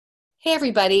Hey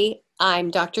everybody, I'm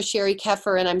Dr. Sheri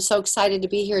Keffer and I'm so excited to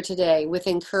be here today with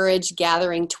Encourage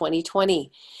Gathering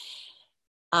 2020.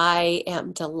 I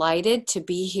am delighted to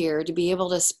be here to be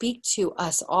able to speak to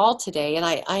us all today, and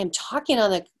I am talking on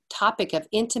the topic of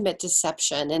intimate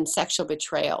deception and sexual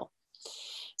betrayal.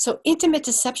 So intimate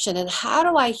deception, and how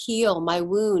do I heal my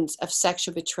wounds of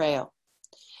sexual betrayal?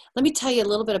 Let me tell you a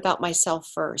little bit about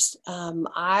myself first.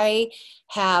 I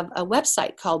have a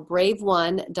website called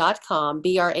braveone.com,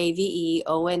 braveone.com.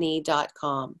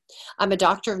 I'm a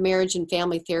doctor of marriage and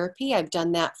family therapy. I've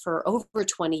done that for over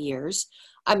 20 years.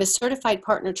 I'm a certified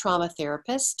partner trauma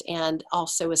therapist and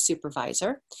also a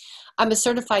supervisor. I'm a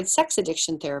certified sex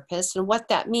addiction therapist, and what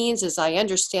that means is I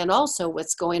understand also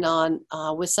what's going on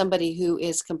with somebody who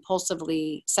is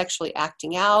compulsively sexually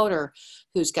acting out, or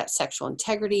who's got sexual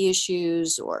integrity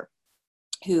issues, or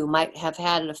who might have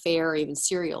had an affair or even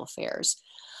serial affairs.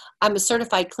 I'm a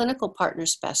certified clinical partner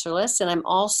specialist, and I'm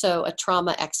also a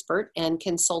trauma expert and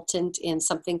consultant in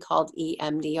something called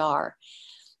EMDR.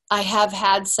 I have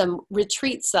had some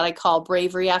retreats that I call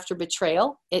Bravery After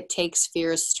Betrayal. It takes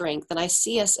fear as strength. And I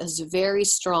see us as very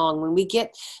strong. When we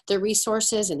get the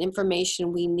resources and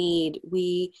information we need,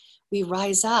 we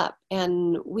rise up,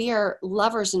 and we are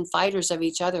lovers and fighters of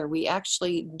each other. We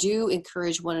actually do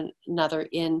encourage one another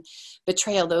in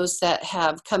betrayal. Those that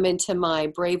have come into my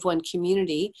Brave One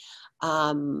community,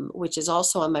 which is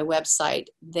also on my website,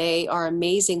 they are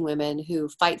amazing women who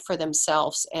fight for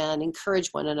themselves and encourage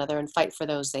one another and fight for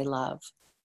those they love.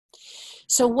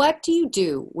 So what do you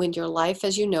do when your life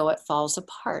as you know it falls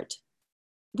apart?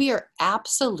 We are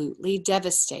absolutely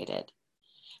devastated.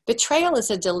 Betrayal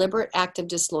is a deliberate act of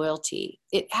disloyalty.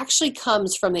 It actually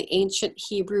comes from the ancient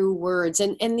Hebrew words,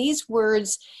 and these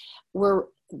words were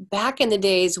back in the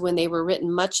days when they were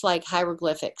written much like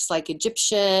hieroglyphics, like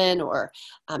Egyptian or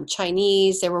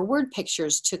Chinese. There were word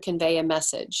pictures to convey a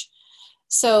message.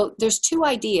 So there's two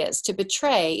ideas. To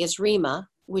betray is rima,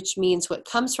 which means what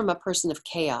comes from a person of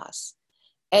chaos.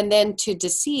 And then to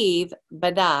deceive,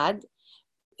 badad,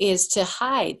 is to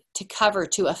hide, to cover,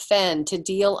 to offend, to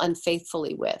deal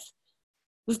unfaithfully with.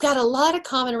 We've got a lot of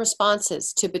common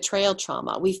responses to betrayal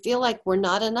trauma. We feel like we're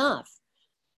not enough.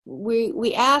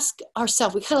 We ask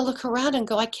ourselves, we kind of look around and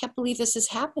go, I can't believe this is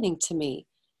happening to me.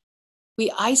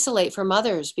 We isolate from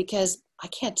others because I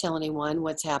can't tell anyone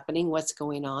what's happening, what's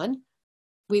going on.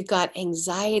 We've got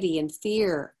anxiety and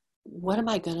fear. What am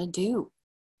I going to do?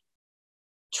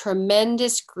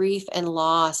 Tremendous grief and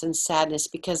loss and sadness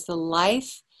because the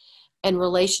life and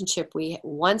relationship we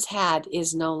once had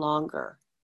is no longer.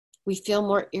 We feel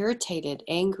more irritated,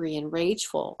 angry, and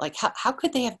rageful. Like, how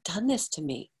could they have done this to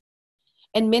me?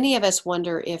 And many of us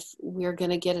wonder if we're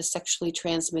going to get a sexually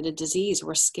transmitted disease.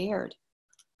 We're scared.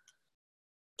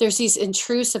 There's these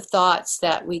intrusive thoughts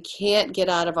that we can't get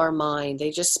out of our mind.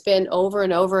 They just spin over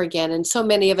and over again. And so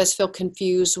many of us feel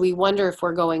confused. We wonder if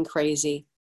we're going crazy.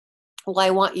 Well, I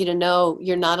want you to know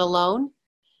you're not alone,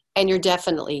 and you're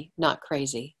definitely not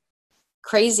crazy.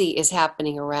 Crazy is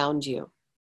happening around you.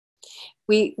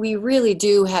 We really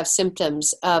do have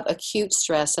symptoms of acute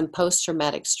stress and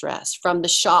post-traumatic stress from the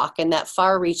shock and that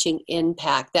far-reaching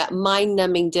impact, that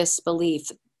mind-numbing disbelief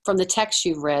from the text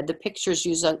you've read, the pictures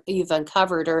you've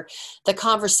uncovered, or the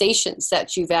conversations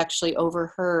that you've actually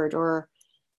overheard, or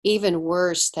even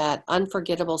worse, that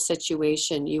unforgettable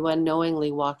situation you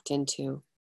unknowingly walked into.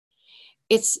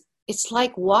 It's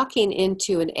like walking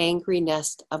into an angry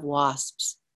nest of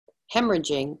wasps.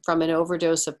 Hemorrhaging from an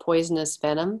overdose of poisonous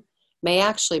venom may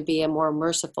actually be a more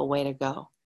merciful way to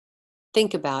go.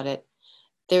 Think about it.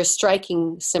 There's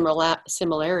striking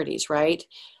similarities, right?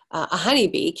 A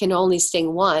honeybee can only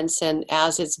sting once, and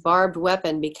as its barbed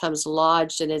weapon becomes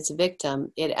lodged in its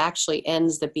victim, it actually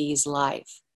ends the bee's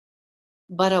life.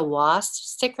 But a wasp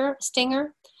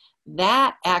stinger,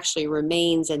 that actually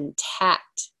remains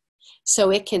intact,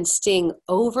 so it can sting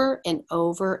over and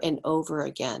over and over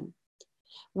again.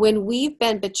 When we've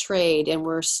been betrayed and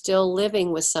we're still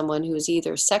living with someone who is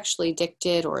either sexually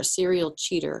addicted or a serial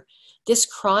cheater, this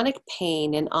chronic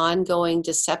pain and ongoing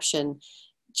deception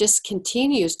just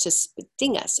continues to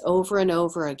sting us over and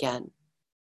over again.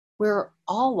 We're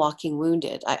all walking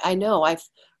wounded. I know I've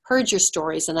heard your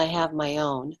stories and I have my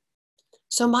own.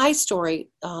 So my story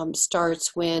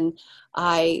starts when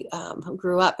I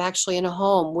grew up actually in a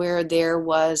home where there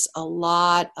was a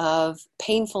lot of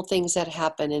painful things that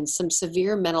happened and some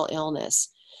severe mental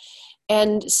illness.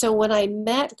 And so when I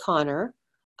met Connor,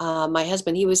 my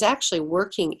husband, he was actually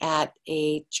working at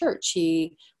a church.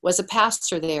 He was a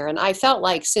pastor there. And I felt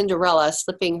like Cinderella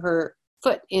slipping her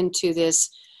foot into this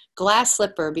glass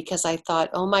slipper because I thought,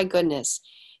 oh my goodness,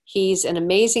 He's an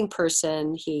amazing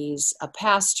person. He's a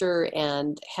pastor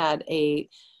and had a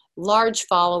large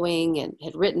following and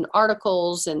had written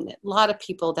articles, and a lot of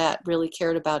people that really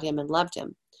cared about him and loved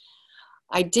him.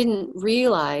 I didn't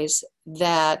realize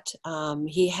that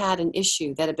he had an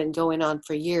issue that had been going on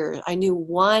for years. I knew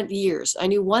one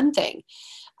thing.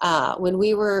 When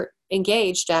we were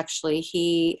engaged, actually,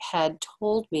 he had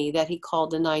told me that he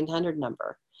called the 900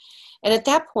 number. And at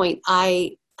that point,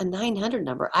 a 900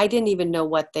 number, I didn't even know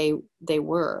what they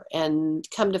were. And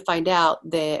come to find out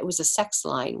that it was a sex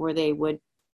line where they would,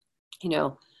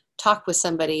 talk with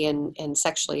somebody and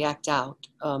sexually act out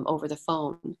over the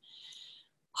phone.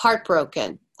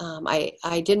 Heartbroken.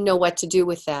 I didn't know what to do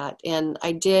with that. And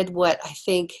I did what I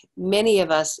think many of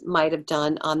us might have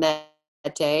done on that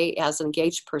day as an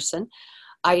engaged person.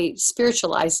 I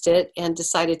spiritualized it and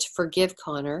decided to forgive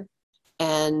Connor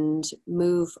and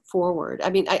move forward. I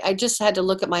mean, I just had to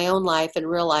look at my own life and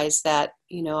realize that,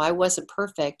 I wasn't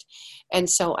perfect. And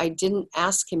so I didn't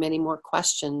ask him any more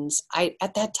questions.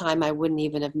 At that time, I wouldn't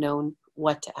even have known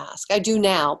what to ask. I do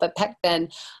now, but back then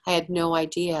I had no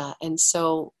idea. And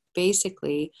so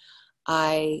basically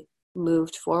I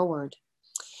moved forward.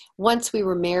 Once we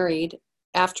were married,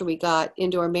 after we got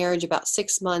into our marriage, about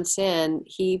 6 months in,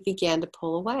 he began to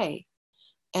pull away.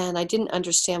 And I didn't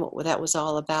understand what that was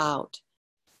all about.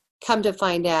 Come to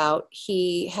find out,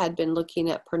 he had been looking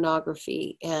at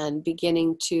pornography and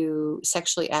beginning to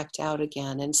sexually act out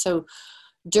again. And so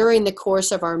during the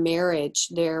course of our marriage,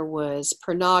 there was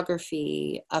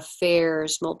pornography,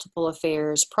 affairs, multiple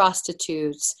affairs,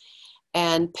 prostitutes,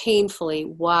 and painfully,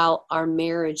 while our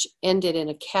marriage ended in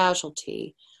a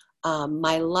casualty,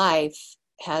 my life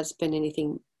has been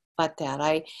anything but that.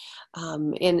 I,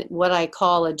 in what I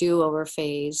call a do-over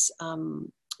phase,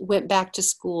 went back to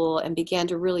school and began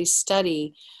to really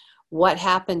study what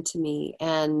happened to me,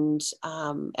 and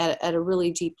at a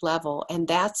really deep level. And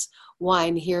that's why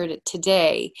I'm here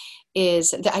today,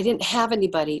 is that I didn't have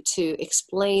anybody to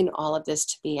explain all of this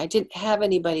to me. I didn't have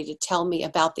anybody to tell me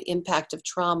about the impact of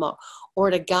trauma or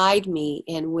to guide me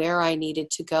in where I needed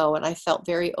to go. And I felt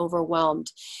very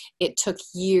overwhelmed. It took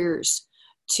years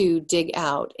to dig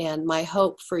out. And my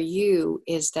hope for you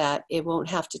is that it won't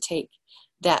have to take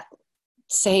that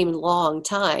same long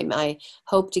time. I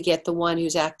hope to get the one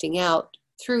who's acting out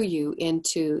through you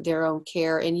into their own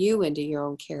care, and you into your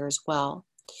own care as well.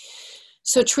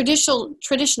 So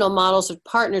traditional models of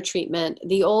partner treatment,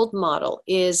 the old model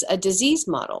is a disease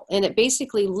model, and it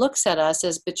basically looks at us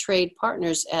as betrayed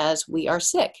partners as we are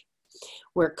sick.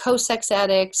 We're co-sex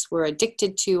addicts. We're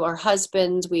addicted to our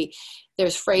husbands.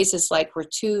 There's phrases like we're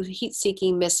two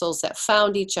heat-seeking missiles that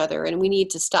found each other, and we need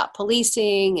to stop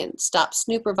policing and stop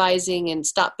snoopvising and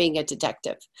stop being a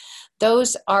detective.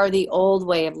 Those are the old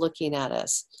way of looking at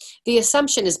us. The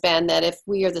assumption has been that if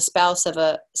we are the spouse of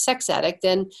a sex addict,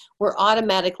 then we're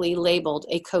automatically labeled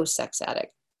a co-sex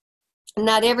addict.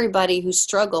 Not everybody who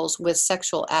struggles with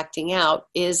sexual acting out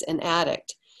is an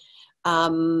addict.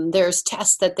 There's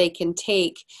tests that they can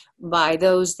take by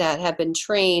those that have been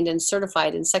trained and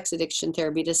certified in sex addiction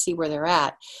therapy to see where they're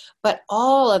at. But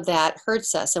all of that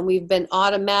hurts us, and we've been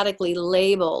automatically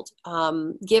labeled,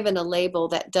 given a label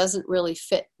that doesn't really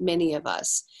fit many of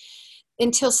us.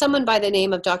 Until someone by the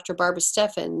name of Dr. Barbara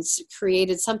Steffens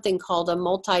created something called a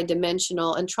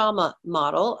multidimensional and trauma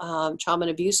model, trauma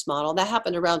and abuse model. That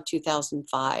happened around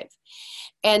 2005.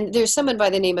 And there's someone by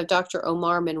the name of Dr.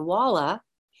 Omar Minwala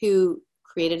who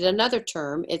created another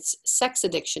term. It's sex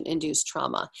addiction-induced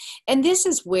trauma. And this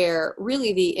is where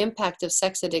really the impact of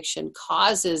sex addiction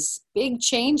causes big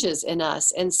changes in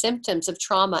us and symptoms of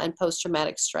trauma and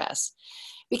post-traumatic stress.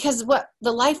 Because what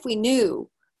the life we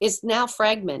knew is now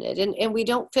fragmented, and we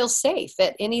don't feel safe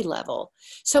at any level.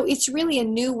 So it's really a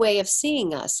new way of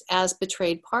seeing us as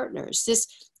betrayed partners. This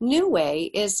new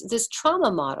way is this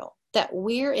trauma model that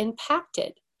we're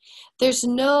impacted. There's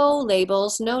no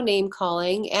labels, no name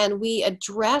calling, and we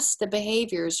address the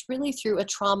behaviors really through a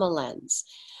trauma lens.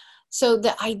 So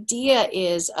the idea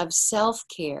is of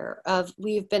self-care, of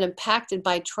we've been impacted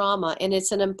by trauma, and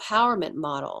it's an empowerment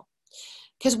model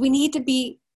because we need to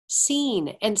be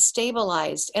seen and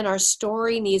stabilized, and our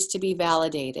story needs to be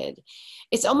validated.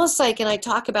 It's almost like, and I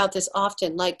talk about this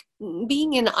often, like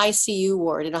being in an ICU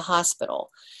ward in a hospital.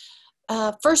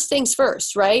 First things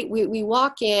first, right? We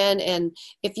walk in, and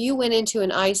if you went into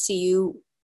an ICU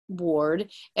ward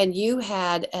and you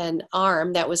had an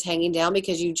arm that was hanging down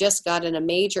because you just got in a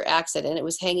major accident, it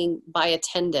was hanging by a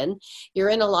tendon, you're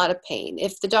in a lot of pain.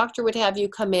 If the doctor would have you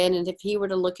come in, and if he were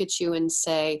to look at you and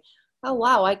say, oh,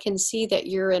 wow, I can see that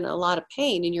you're in a lot of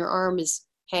pain and your arm is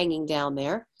hanging down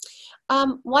there.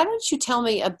 Why don't you tell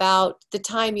me about the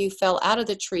time you fell out of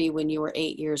the tree when you were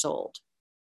 8 years old?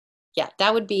 Yeah,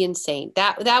 that would be insane.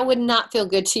 That would not feel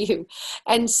good to you.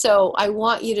 And so I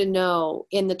want you to know,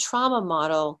 in the trauma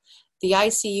model, the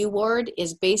ICU word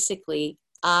is basically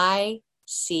I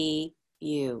see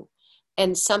you,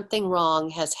 and something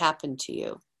wrong has happened to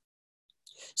you.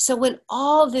 So when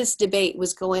all this debate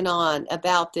was going on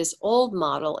about this old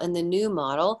model and the new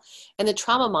model and the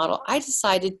trauma model, I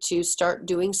decided to start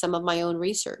doing some of my own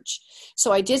research.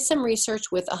 So I did some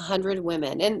research with 100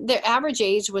 women, and their average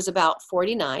age was about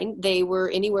 49. They were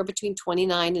anywhere between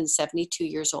 29 and 72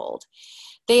 years old.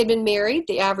 They had been married.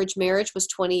 The average marriage was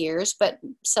 20 years, but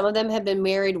some of them had been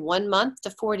married 1 month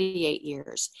to 48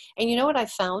 years. And you know what I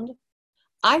found?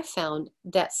 I found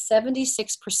that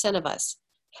 76% of us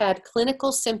had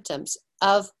clinical symptoms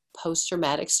of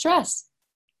post-traumatic stress.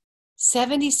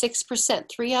 76%,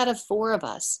 3 out of 4 of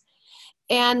us.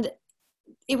 And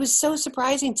it was so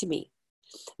surprising to me.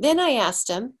 Then I asked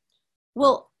them,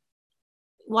 well,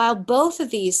 while both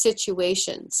of these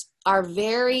situations are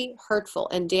very hurtful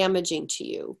and damaging to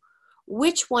you,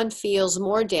 which one feels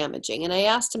more damaging? And I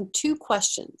asked them 2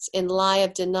 questions in lie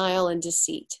of denial and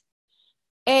deceit.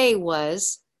 A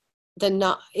was,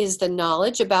 is the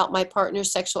knowledge about my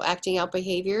partner's sexual acting out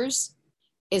behaviors,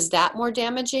 is that more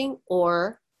damaging?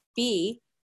 Or B,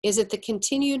 is it the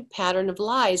continued pattern of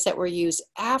lies that were used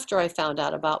after I found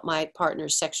out about my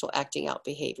partner's sexual acting out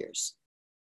behaviors?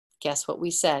 Guess what we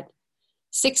said?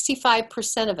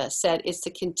 65% of us said it's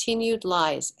the continued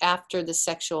lies after the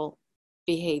sexual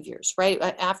behaviors, right?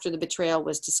 After the betrayal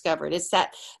was discovered. It's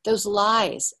that those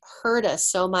lies hurt us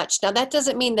so much. Now, that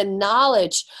doesn't mean the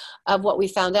knowledge of what we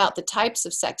found out, the types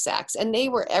of sex acts, and they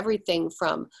were everything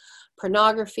from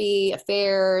pornography,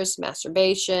 affairs,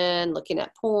 masturbation, looking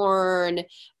at porn,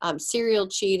 serial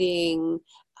cheating,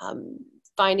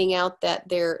 finding out that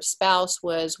their spouse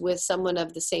was with someone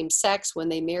of the same sex when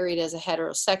they married as a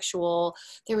heterosexual.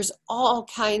 There was all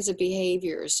kinds of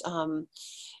behaviors.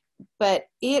 But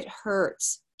it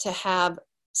hurts to have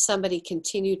somebody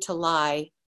continue to lie.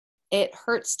 It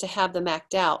hurts to have them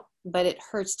act out, but it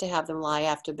hurts to have them lie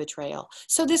after betrayal.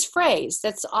 So this phrase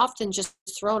that's often just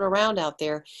thrown around out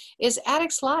there is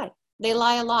addicts lie. They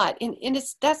lie a lot. And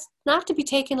that's not to be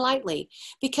taken lightly,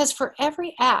 because for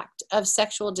every act of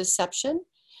sexual deception,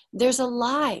 there's a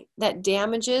lie that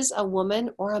damages a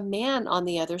woman or a man on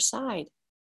the other side.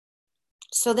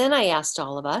 So then I asked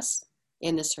all of us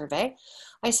in the survey,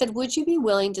 I said, would you be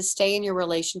willing to stay in your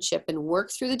relationship and work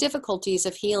through the difficulties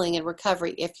of healing and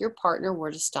recovery if your partner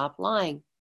were to stop lying?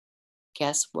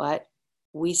 Guess what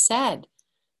we said?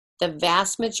 The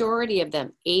vast majority of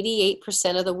them,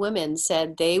 88% of the women,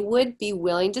 said they would be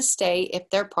willing to stay if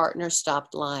their partner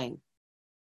stopped lying.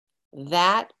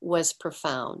 That was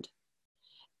profound.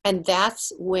 And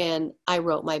that's when I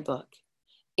wrote my book,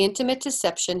 Intimate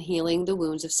Deception: Healing the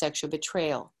Wounds of Sexual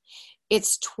Betrayal.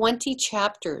 It's 20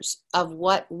 chapters of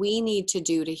what we need to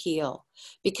do to heal,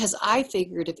 because I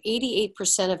figured if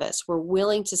 88% of us were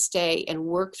willing to stay and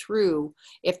work through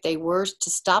if they were to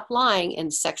stop lying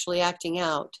and sexually acting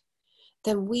out,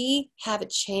 then we have a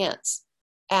chance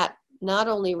at not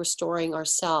only restoring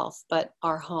ourselves, but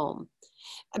our home.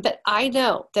 But I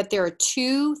know that there are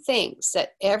 2 things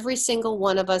that every single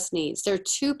one of us needs. There are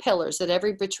 2 pillars that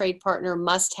every betrayed partner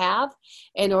must have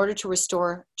in order to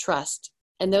restore trust.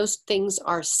 And those things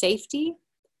are safety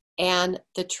and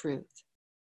the truth.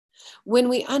 When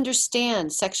we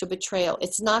understand sexual betrayal,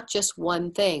 it's not just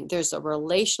one thing. There's a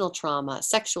relational trauma,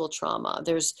 sexual trauma.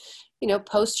 There's,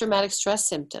 post-traumatic stress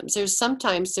symptoms.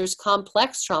 Sometimes there's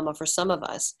complex trauma for some of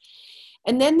us.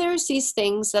 And then there's these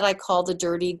things that I call the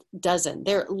dirty dozen.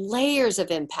 They're layers of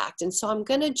impact. And so I'm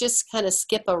going to just kind of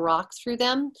skip a rock through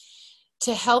them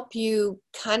to help you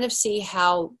kind of see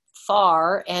how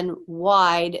far and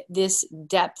wide this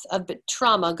depth of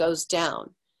trauma goes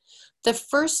down. The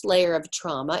first layer of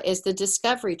trauma is the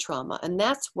discovery trauma, and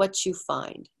that's what you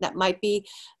find. That might be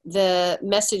the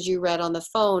message you read on the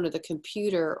phone or the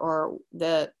computer or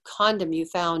the condom you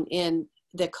found in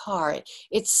the car.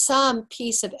 It's some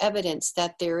piece of evidence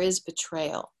that there is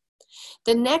betrayal.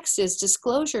 The next is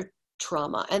disclosure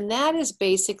trauma, and that is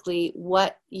basically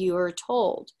what you're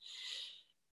told.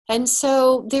 And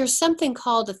so there's something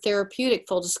called a therapeutic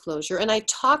full disclosure, and I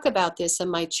talk about this in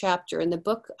my chapter. In the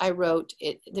book I wrote,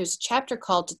 there's a chapter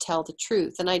called To Tell the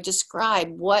Truth, and I describe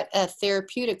what a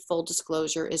therapeutic full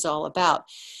disclosure is all about,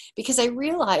 because I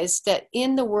realized that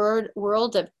in the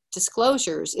world of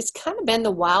disclosures, it's kind of been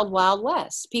the wild, wild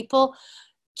west. People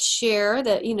share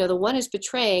that, the one who's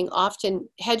betraying often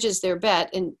hedges their bet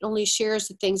and only shares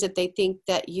the things that they think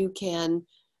that you can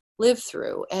live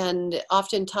through. And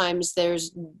oftentimes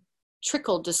there's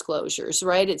trickle disclosures,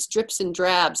 right? It's drips and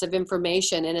drabs of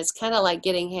information, and it's kind of like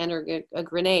getting handed a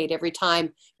grenade every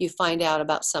time you find out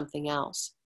about something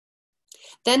else.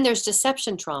 Then there's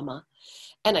deception trauma.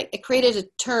 And I created a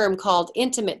term called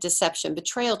intimate deception,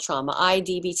 betrayal trauma,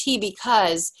 IDBT,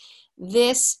 because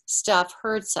this stuff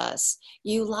hurts us.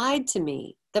 You lied to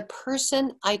me. The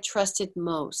person I trusted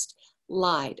most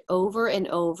lied over and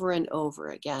over and over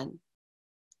again.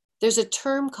 There's a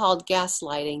term called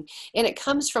gaslighting, and it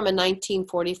comes from a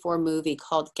 1944 movie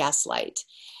called Gaslight.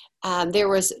 There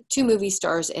was 2 movie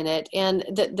stars in it, and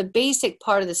the basic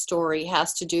part of the story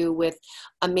has to do with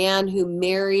a man who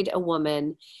married a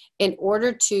woman in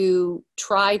order to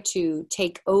try to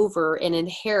take over and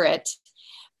inherit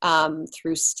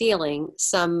through stealing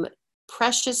some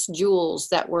precious jewels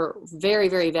that were very,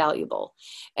 very valuable.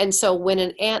 And so when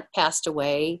an aunt passed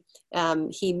away,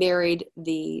 he married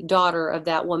the daughter of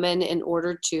that woman in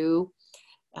order to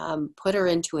put her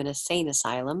into an insane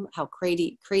asylum. How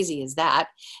crazy is that?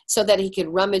 So that he could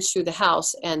rummage through the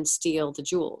house and steal the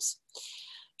jewels.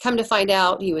 Come to find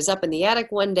out, he was up in the attic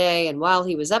one day, and while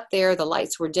he was up there, the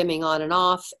lights were dimming on and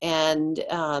off, and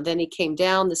then he came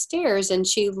down the stairs, and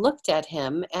she looked at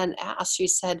him and asked, she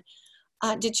said,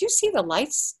 did you see the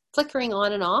lights flickering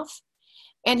on and off?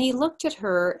 And he looked at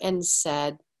her and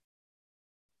said,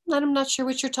 I'm not sure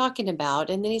what you're talking about.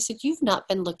 And then he said, you've not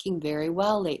been looking very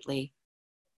well lately.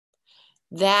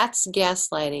 That's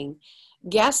gaslighting.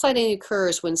 Gaslighting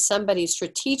occurs when somebody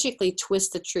strategically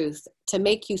twists the truth to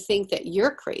make you think that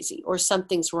you're crazy or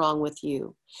something's wrong with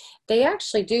you. They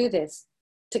actually do this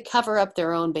to cover up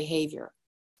their own behavior.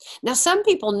 Now, some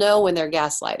people know when they're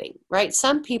gaslighting, right?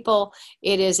 Some people,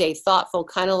 it is a thoughtful,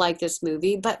 kind of like this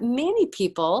movie, but many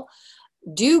people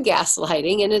do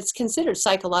gaslighting, and it's considered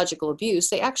psychological abuse.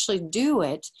 They actually do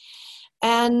it,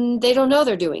 and they don't know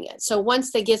they're doing it. So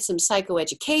once they get some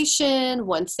psychoeducation,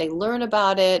 once they learn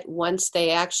about it, once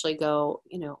they actually go,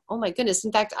 oh my goodness.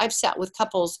 In fact, I've sat with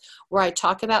couples where I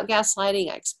talk about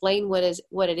gaslighting, I explain what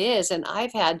it is, and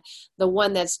I've had the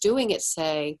one that's doing it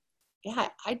say, yeah,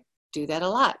 I do that a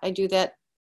lot. I do that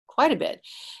quite a bit.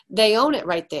 They own it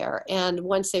right there. And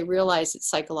once they realize it's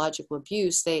psychological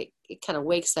abuse, it kind of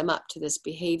wakes them up to this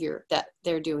behavior that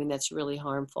they're doing that's really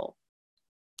harmful.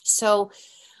 So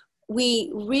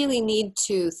we really need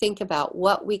to think about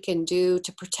what we can do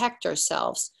to protect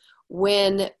ourselves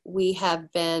when we have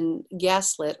been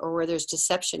gaslit or where there's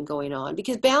deception going on,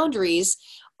 because boundaries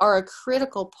are a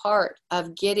critical part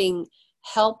of getting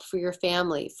help for your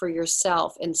family, for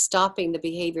yourself, and stopping the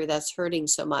behavior that's hurting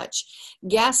so much.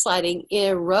 Gaslighting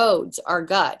erodes our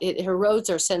gut. It erodes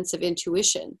our sense of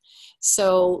intuition.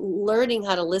 So learning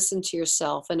how to listen to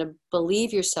yourself and to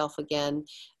believe yourself again,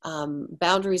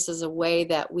 boundaries is a way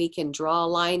that we can draw a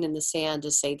line in the sand to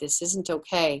say, this isn't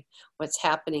okay. What's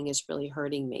happening is really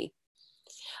hurting me.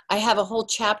 I have a whole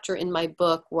chapter in my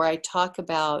book where I talk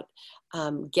about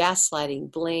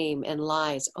gaslighting, blame, and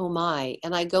lies. Oh my.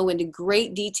 And I go into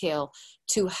great detail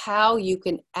to how you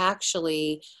can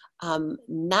actually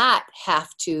not have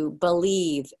to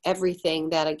believe everything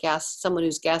that someone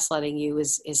who's gaslighting you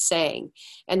is saying,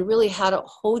 and really how to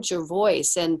hold your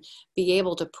voice and be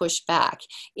able to push back.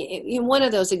 One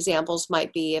of those examples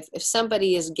might be if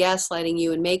somebody is gaslighting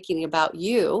you and making it about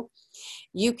you,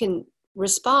 you can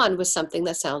respond with something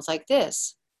that sounds like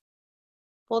this.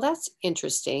 Well, that's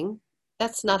interesting.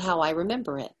 That's not how I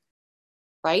remember it,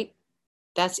 right?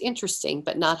 That's interesting,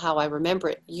 but not how I remember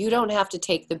it. You don't have to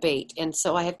take the bait. And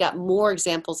so I have got more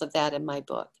examples of that in my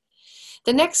book.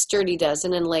 The next dirty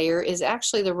dozen and layer is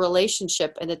actually the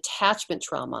relationship and attachment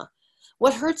trauma.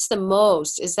 What hurts the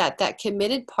most is that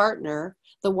committed partner,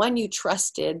 the one you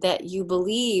trusted, that you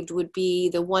believed would be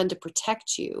the one to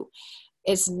protect you,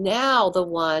 is now the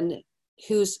one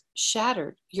who's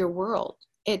shattered your world.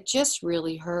 It just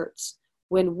really hurts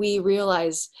when we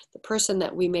realize the person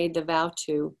that we made the vow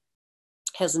to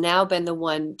has now been the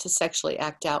one to sexually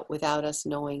act out without us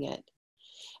knowing it.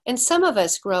 And some of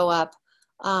us grow up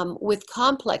with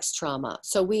complex trauma.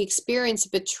 So we experience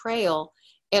betrayal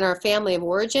in our family of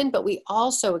origin, but we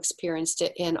also experienced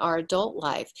it in our adult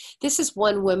life. This is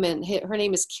one woman, her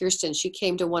name is Kirsten. She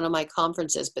came to one of my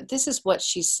conferences, but this is what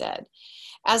she said.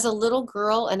 As a little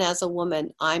girl and as a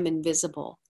woman, I'm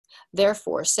invisible.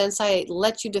 Therefore, since I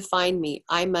let you define me,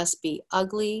 I must be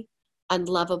ugly,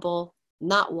 unlovable,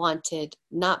 not wanted,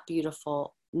 not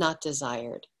beautiful, not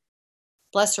desired.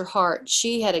 Bless her heart,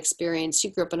 she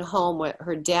grew up in a home where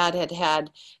her dad had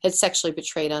sexually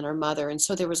betrayed on her mother. And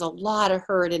so there was a lot of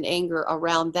hurt and anger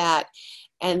around that.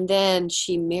 And then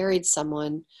she married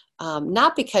someone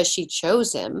Not because she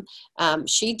chose him.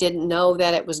 She didn't know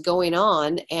that it was going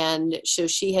on. And so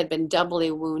she had been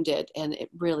doubly wounded, and it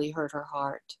really hurt her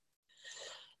heart.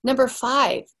 Number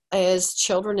 5 is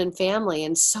children and family.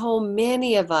 And so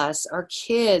many of us, our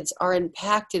kids, are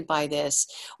impacted by this.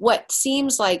 What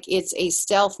seems like it's a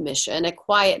stealth mission, a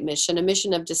quiet mission, a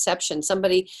mission of deception.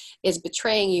 Somebody is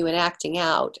betraying you and acting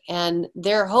out, and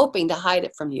they're hoping to hide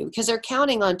it from you because they're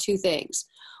counting on 2 things.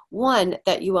 1,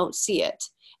 that you won't see it.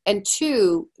 And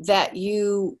 2, that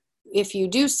you, if you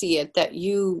do see it, that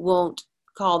you won't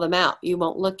call them out. You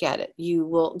won't look at it. You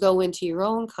will go into your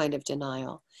own kind of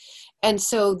denial. And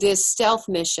so this stealth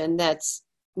mission that's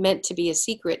meant to be a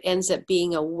secret ends up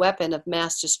being a weapon of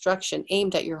mass destruction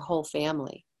aimed at your whole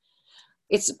family.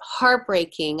 It's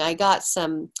heartbreaking. I got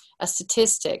a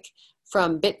statistic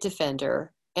from Bitdefender,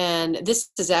 and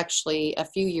this is actually a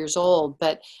few years old,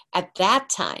 but at that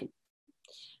time,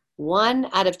 1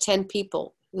 out of 10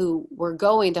 people who were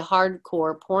going to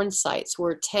hardcore porn sites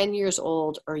were 10 years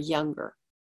old or younger.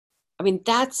 I mean,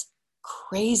 that's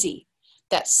crazy.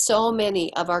 That so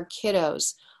many of our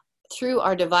kiddos, through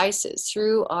our devices,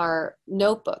 through our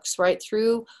notebooks, right,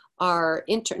 through our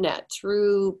internet,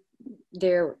 through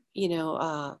their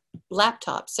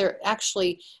laptops, they're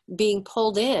actually being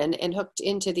pulled in and hooked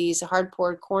into these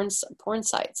hardcore porn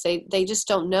sites. They just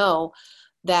don't know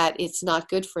that it's not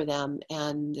good for them,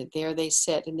 and there they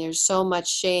sit, and there's so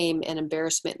much shame and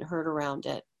embarrassment and hurt around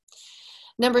it.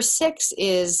 Number 6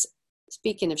 is,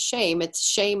 speaking of shame, it's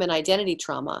shame and identity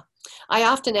trauma. I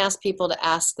often ask people to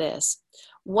ask this: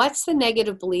 what's the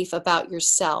negative belief about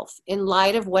yourself in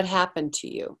light of what happened to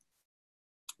you?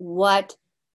 What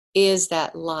is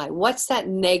that lie? What's that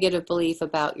negative belief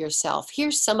about yourself?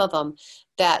 Here's some of them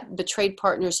that betrayed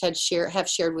partners have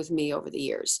shared with me over the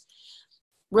years.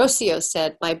 Rocio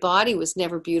said, my body was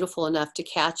never beautiful enough to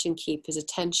catch and keep his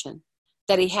attention,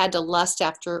 that he had to lust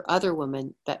after other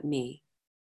women but me.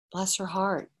 Bless her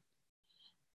heart.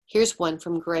 Here's one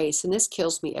from Grace, and this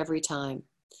kills me every time.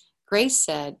 Grace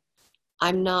said,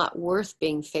 I'm not worth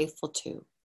being faithful to.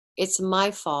 It's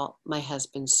my fault my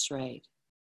husband strayed.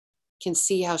 Can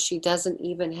see how she doesn't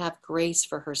even have grace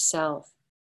for herself.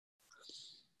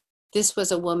 This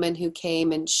was a woman who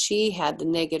came, and she had the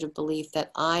negative belief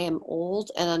that I am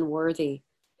old and unworthy.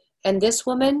 And this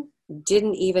woman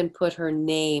didn't even put her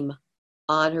name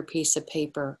on her piece of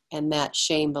paper, and that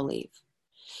shame belief.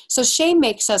 So shame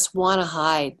makes us want to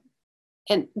hide.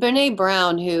 And Brene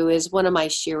Brown, who is one of my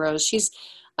sheroes, she's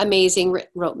amazing,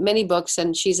 wrote many books,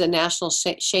 and she's a national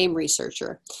shame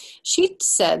researcher. She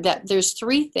said that there's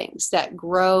 3 things that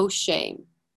grow shame.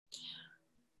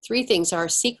 3 things are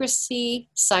secrecy,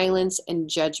 silence, and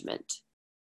judgment.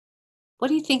 What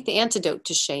do you think the antidote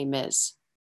to shame is?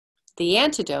 The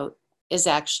antidote is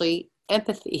actually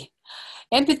empathy.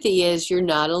 Empathy is you're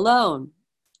not alone.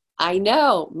 I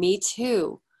know, me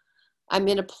too. I'm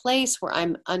in a place where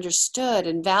I'm understood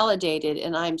and validated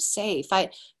and I'm safe. I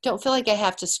don't feel like I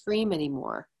have to scream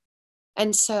anymore.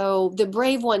 And so the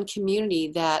Brave One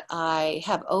community that I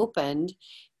have opened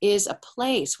is a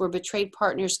place where betrayed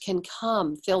partners can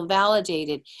come, feel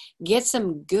validated, get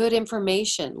some good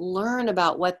information, learn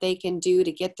about what they can do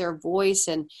to get their voice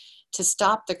and to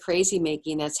stop the crazy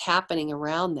making that's happening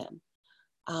around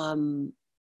them.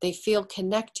 They feel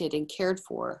connected and cared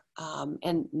for,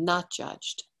 and not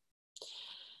judged.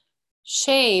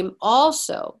 Shame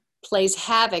also plays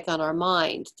havoc on our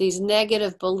mind. These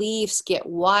negative beliefs get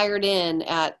wired in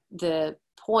at the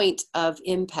point of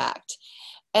impact.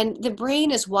 And the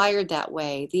brain is wired that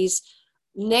way. These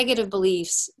negative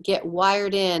beliefs get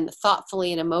wired in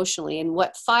thoughtfully and emotionally, and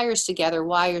what fires together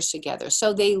wires together.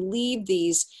 So they leave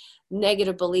these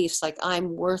negative beliefs like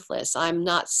I'm worthless, I'm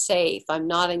not safe, I'm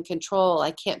not in control,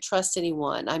 I can't trust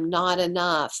anyone, I'm not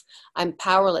enough, I'm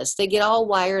powerless. They get all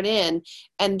wired in,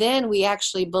 and then we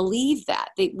actually believe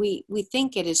that. We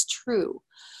think it is true.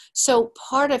 So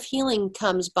part of healing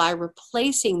comes by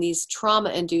replacing these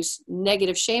trauma-induced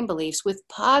negative shame beliefs with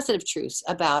positive truths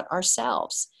about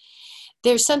ourselves.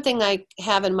 There's something I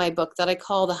have in my book that I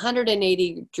call the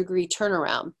 180-degree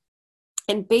turnaround.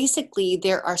 And basically,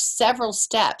 there are several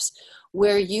steps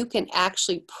where you can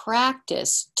actually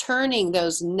practice turning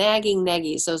those nagging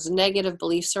neggies, those negative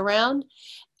beliefs around,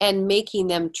 and making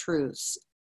them truths.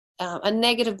 A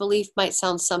negative belief might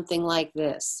sound something like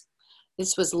this.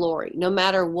 This was Lori. No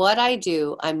matter what I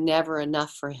do, I'm never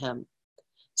enough for him.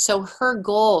 So her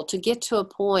goal to get to a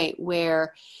point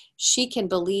where she can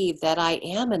believe that I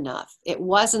am enough. It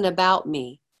wasn't about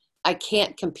me. I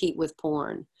can't compete with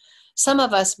porn. Some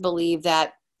of us believe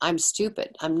that I'm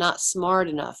stupid. I'm not smart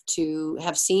enough to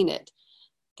have seen it.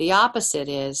 The opposite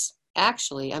is,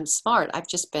 actually, I'm smart. I've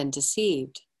just been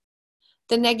deceived.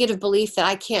 The negative belief that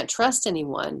I can't trust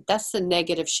anyone, that's the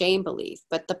negative shame belief.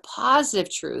 But the positive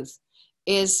truth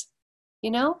is,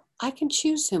 I can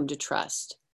choose whom to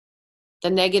trust.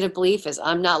 The negative belief is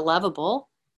I'm not lovable.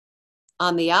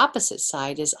 On the opposite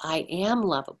side is I am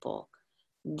lovable.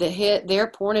 Their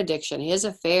porn addiction, his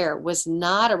affair, was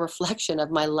not a reflection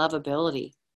of my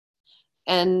lovability.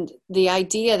 And the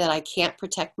idea that I can't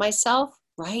protect myself,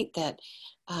 right, that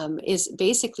is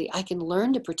basically I can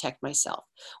learn to protect myself.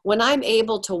 When I'm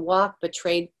able to walk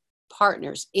betrayed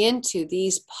partners into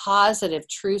these positive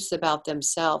truths about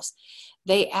themselves,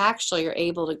 they actually are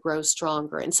able to grow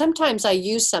stronger. And sometimes I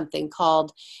use something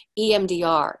called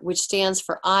EMDR, which stands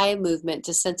for eye movement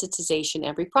desensitization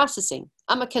and reprocessing.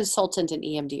 I'm a consultant in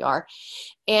EMDR.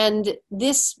 And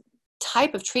this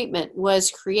type of treatment was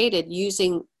created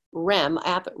using REM,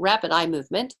 rapid eye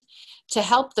movement, to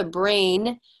help the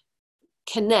brain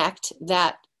connect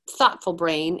that thoughtful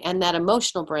brain and that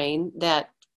emotional brain that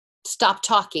stop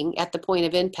talking at the point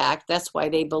of impact. That's why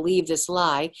they believe this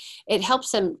lie. It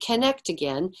helps them connect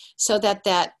again so that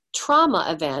that trauma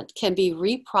event can be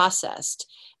reprocessed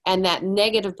and that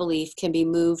negative belief can be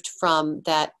moved from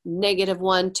that negative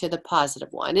one to the positive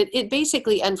one. It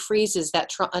basically unfreezes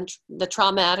that the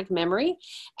traumatic memory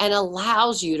and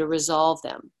allows you to resolve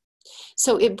them.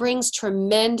 So it brings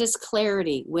tremendous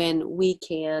clarity when we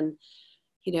can,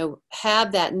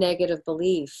 have that negative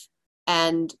belief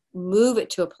and move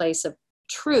it to a place of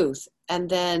truth.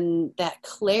 And then that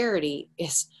clarity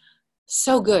is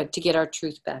so good to get our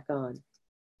truth back on.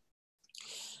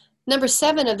 Number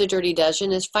 7 of the dirty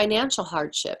dozen is financial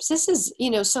hardships. This is,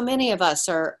 so many of us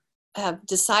have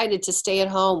decided to stay at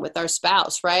home with our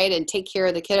spouse, right, and take care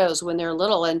of the kiddos when they're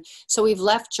little. And so we've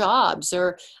left jobs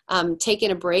or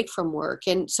taken a break from work.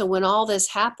 And so when all this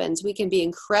happens, we can be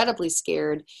incredibly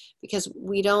scared because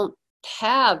we don't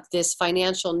have this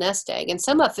financial nest egg. And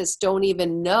some of us don't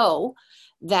even know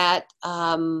that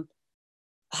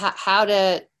how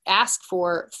to ask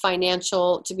for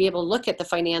financial, to be able to look at the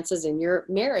finances in your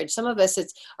marriage. Some of us,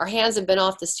 our hands have been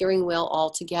off the steering wheel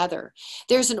altogether.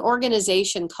 There's an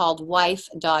organization called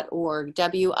wife.org,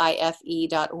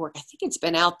 WIFE.org. I think it's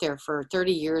been out there for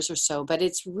 30 years or so, but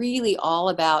it's really all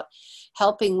about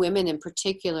helping women in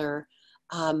particular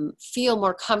feel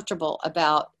more comfortable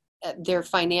about their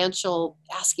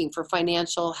asking for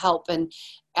financial help and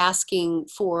asking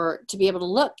to be able to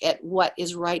look at what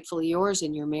is rightfully yours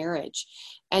in your marriage.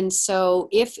 And so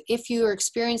if you're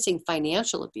experiencing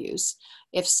financial abuse,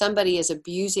 if somebody is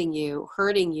abusing you,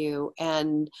 hurting you,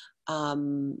 and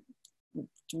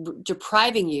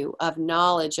depriving you of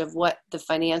knowledge of what the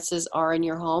finances are in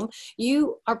your home,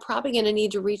 you are probably going to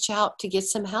need to reach out to get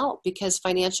some help because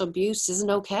financial abuse isn't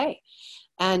okay.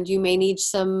 And you may need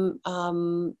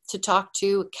to talk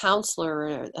to a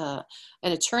counselor, an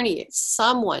attorney,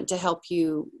 someone to help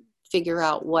you figure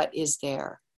out what is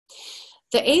there.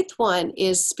 The 8th one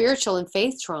is spiritual and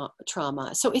faith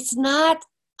trauma. So it's not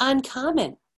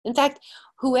uncommon. In fact,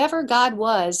 whoever God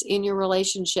was in your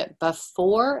relationship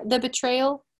before the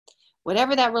betrayal,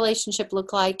 whatever that relationship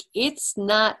looked like, it's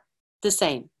not the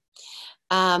same.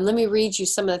 Let me read you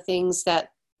some of the things that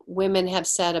women have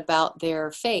said about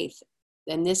their faith.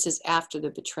 And this is after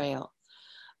the betrayal.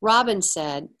 Robin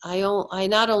said, I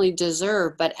not only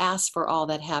deserve, but ask for all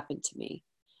that happened to me.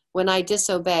 When I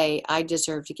disobey, I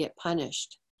deserve to get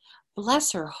punished.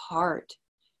 Bless her heart.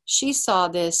 She saw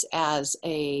this as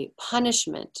a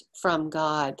punishment from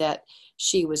God that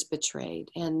she was betrayed.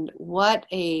 And what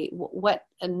a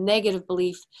negative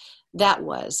belief that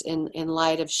was in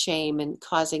light of shame and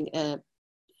causing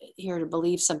her to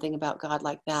believe something about God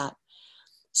like that.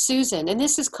 Susan, and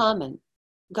this is common.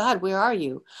 God, where are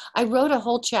you? I wrote a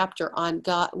whole chapter on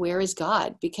God, where is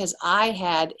God? Because I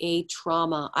had a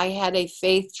trauma. I had a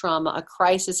faith trauma, a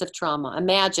crisis of trauma.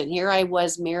 Imagine, here I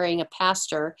was marrying a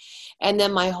pastor, and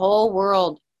then my whole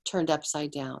world turned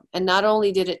upside down. And not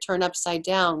only did it turn upside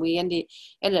down, we ended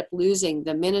up losing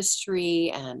the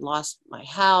ministry and lost my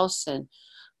house, and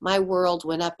my world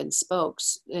went up in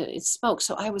spokes. It spoke.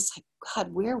 So I was like,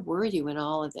 God, where were you in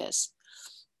all of this?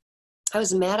 I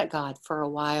was mad at God for a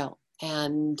while.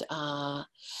 And I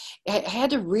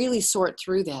had to really sort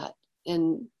through that.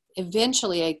 And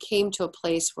eventually I came to a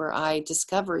place where I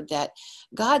discovered that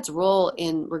God's role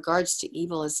in regards to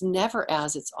evil is never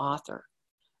as its author.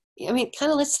 I mean,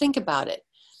 kind of let's think about it.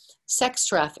 Sex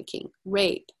trafficking,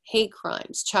 rape, hate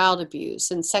crimes, child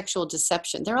abuse, and sexual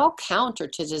deception, they're all counter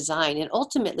to design. And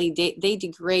ultimately, they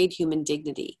degrade human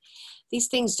dignity. These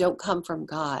things don't come from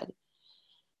God.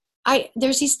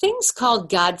 There's these things called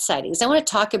God sightings I want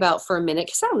to talk about for a minute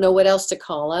because I don't know what else to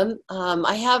call them.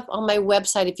 I have on my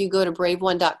website, if you go to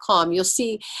braveone.com, you'll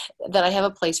see that I have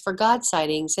a place for God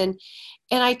sightings. And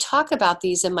I talk about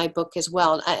these in my book as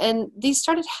well. And these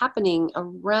started happening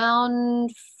around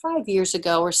 5 years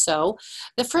ago or so.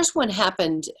 The first one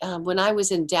happened when I was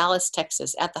in Dallas,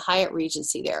 Texas at the Hyatt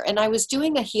Regency there. And I was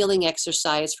doing a healing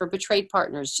exercise for betrayed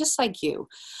partners, just like you,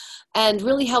 and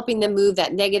really helping them move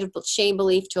that negative shame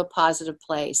belief to a positive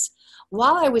place.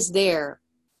 While I was there,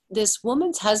 this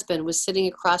woman's husband was sitting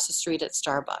across the street at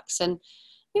Starbucks and,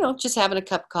 just having a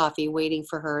cup of coffee, waiting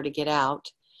for her to get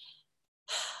out.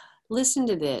 Listen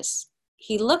to this.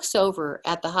 He looks over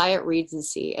at the Hyatt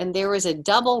Regency and there was a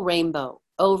double rainbow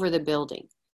over the building.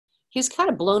 He was kind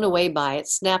of blown away by it,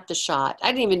 snapped a shot.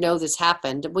 I didn't even know this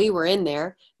happened. We were in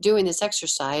there doing this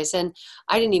exercise, and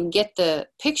I didn't even get the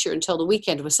picture until the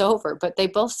weekend was over, but they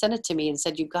both sent it to me and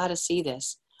said, "You've got to see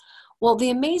this." Well, the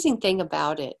amazing thing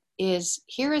about it is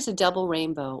here is a double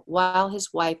rainbow while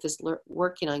his wife is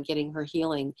working on getting her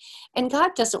healing. And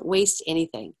God doesn't waste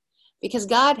anything because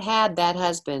God had that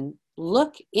husband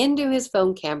look into his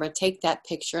phone camera, take that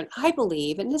picture. And I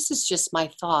believe, and this is just my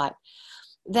thought,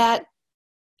 that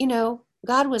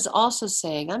God was also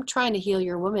saying, I'm trying to heal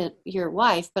your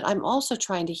wife, but I'm also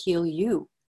trying to heal you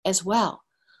as well.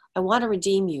 I want to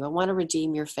redeem you. I want to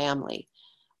redeem your family.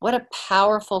 What a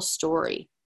powerful story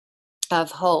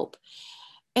of hope.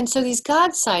 And so these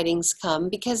God sightings come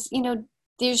because,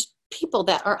 there's people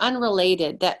that are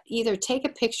unrelated that either take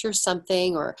a picture of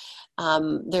something or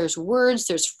there's words,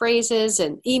 there's phrases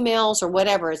and emails or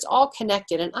whatever. It's all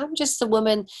connected. And I'm just the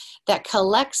woman that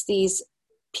collects these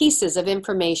pieces of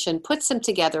information, puts them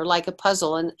together like a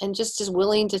puzzle, and just is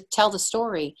willing to tell the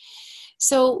story.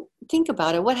 So think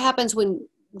about it. What happens when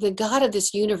the God of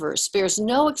this universe spares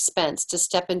no expense to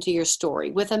step into your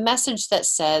story with a message that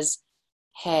says,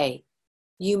 hey,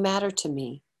 you matter to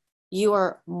me. You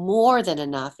are more than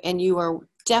enough, and you are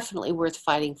definitely worth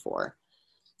fighting for.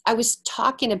 I was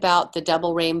talking about the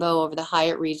double rainbow over the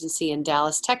Hyatt Regency in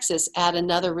Dallas, Texas at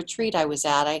another retreat I was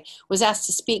at. I was asked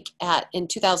to speak in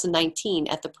 2019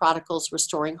 at the Prodigals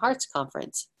Restoring Hearts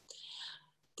Conference.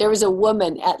 There was a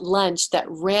woman at lunch that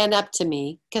ran up to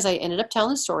me because I ended up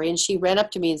telling the story, and she ran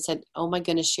up to me and said, "Oh my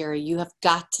goodness, Sheri, you have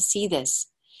got to see this.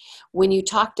 When you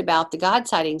talked about the God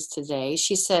sightings today,"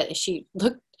 she said, she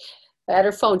looked at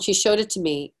her phone, she showed it to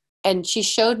me, and she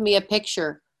showed me a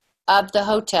picture of the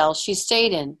hotel she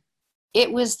stayed in.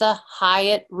 It was the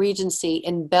Hyatt Regency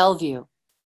in Bellevue.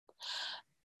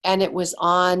 And it was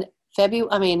on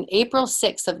April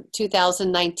 6th of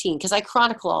 2019, because I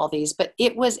chronicle all these, but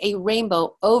it was a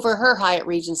rainbow over her Hyatt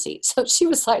Regency. So she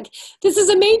was like, this is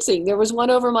amazing. There was one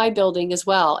over my building as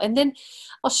well. And then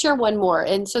I'll share one more.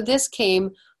 And so this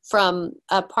came from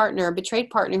a betrayed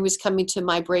partner who was coming to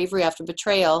my Bravery After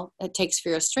Betrayal at Takes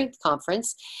Fear of Strength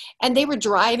conference. And they were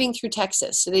driving through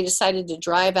Texas. So they decided to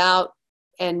drive out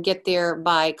and get there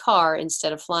by car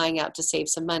instead of flying out to save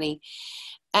some money.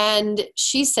 And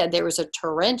she said there was a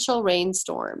torrential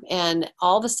rainstorm. And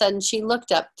all of a sudden she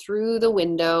looked up through the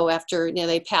window after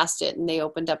they passed it and they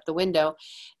opened up the window.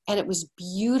 And it was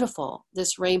beautiful,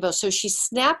 this rainbow. So she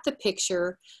snapped the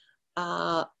picture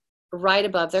right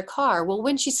above their car. Well,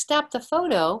 when she snapped the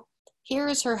photo, here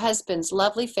is her husband's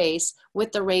lovely face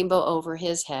with the rainbow over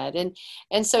his head.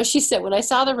 And so she said, when I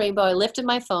saw the rainbow, I lifted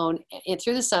my phone and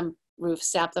through the sunroof,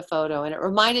 snapped the photo. And it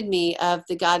reminded me of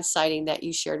the God sighting that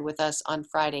you shared with us on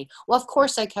Friday. Well, of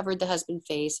course, I covered the husband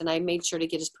face and I made sure to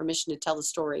get his permission to tell the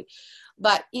story.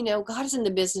 But, God is in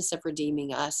the business of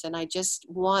redeeming us. And I just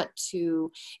want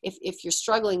to, if you're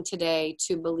struggling today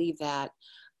to believe that,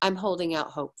 I'm holding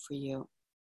out hope for you.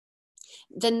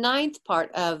 The ninth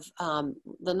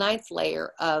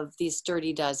layer of these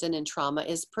dirty dozen in trauma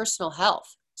is personal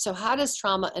health. So how does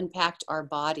trauma impact our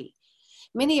body?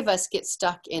 Many of us get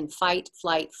stuck in fight,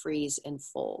 flight, freeze, and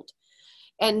fold.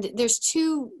 And there's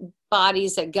two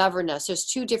bodies that govern us. There's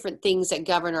two different things that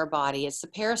govern our body. It's the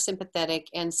parasympathetic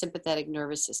and sympathetic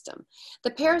nervous system.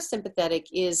 The parasympathetic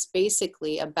is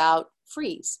basically about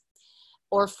freeze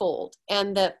or fold.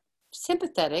 And the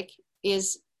sympathetic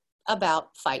is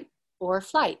about fight or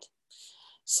flight.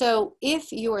 So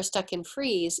if you are stuck in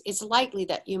freeze, it's likely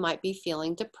that you might be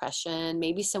feeling depression,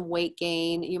 maybe some weight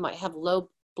gain. You might have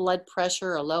low blood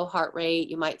pressure or low heart rate.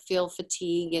 You might feel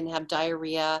fatigue and have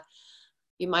diarrhea.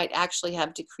 You might actually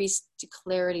have decreased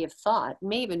clarity of thought,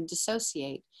 may even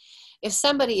dissociate. If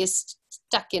somebody is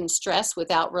stuck in stress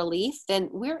without relief, then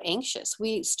we're anxious.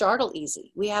 We startle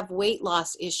easy. We have weight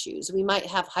loss issues. We might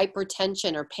have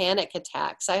hypertension or panic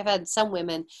attacks. I've had some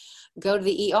women go to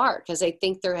the ER because they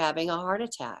think they're having a heart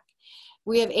attack.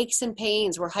 We have aches and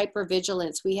pains. We're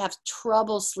hypervigilance. We have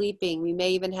trouble sleeping. We may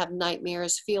even have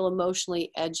nightmares, feel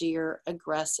emotionally edgy or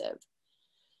aggressive.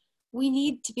 We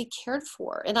need to be cared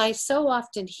for. And I so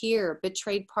often hear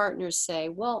betrayed partners say,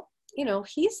 well,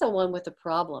 he's the one with the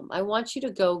problem. I want you to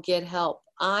go get help.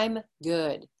 I'm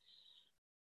good.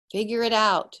 Figure it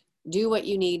out. Do what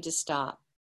you need to stop.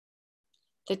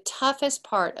 The toughest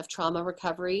part of trauma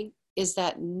recovery is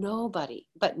that nobody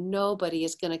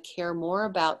is going to care more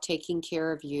about taking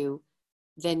care of you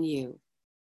than you.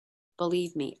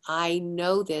 Believe me, I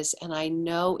know this, and I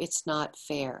know it's not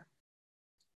fair.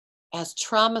 As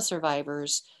trauma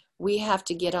survivors, we have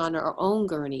to get on our own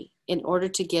gurney in order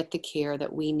to get the care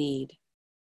that we need.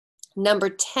 Number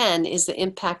 10 is the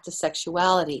impact of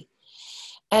sexuality.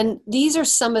 And these are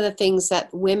some of the things that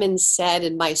women said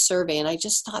in my survey, and I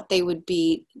just thought they would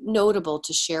be notable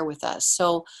to share with us.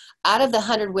 So out of the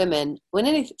 100 women,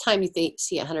 anytime you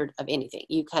see 100 of anything,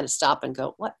 you kind of stop and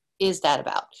go, what is that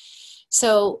about?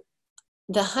 So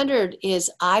the 100 is,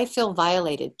 I feel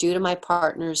violated due to my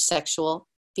partner's sexual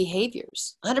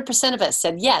behaviors. 100% of us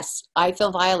said, yes, I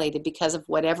feel violated because of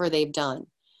whatever they've done.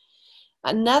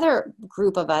 Another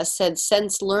group of us said,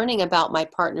 since learning about my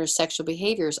partner's sexual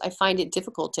behaviors, I find it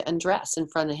difficult to undress in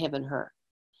front of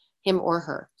him or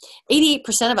her.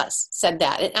 88% of us said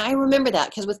that. And I remember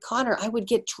that because with Connor, I would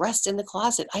get dressed in the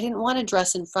closet. I didn't want to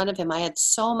dress in front of him. I had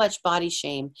so much body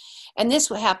shame. And this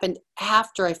happened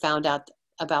after I found out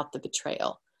about the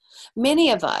betrayal.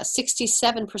 Many of us,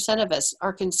 67% of us,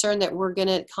 are concerned that we're going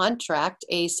to contract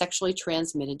a sexually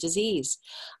transmitted disease.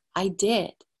 I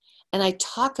did. And I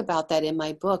talk about that in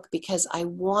my book because I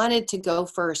wanted to go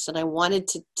first, and I wanted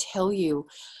to tell you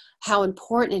how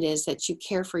important it is that you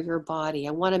care for your body.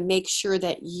 I want to make sure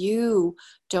that you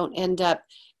don't end up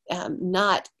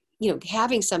not,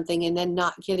 having something and then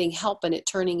not getting help and it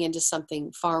turning into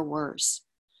something far worse.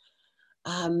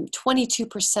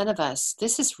 22% of us,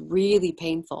 this is really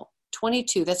painful.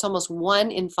 22, that's almost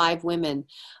 1 in 5 women,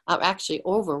 actually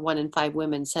over 1 in 5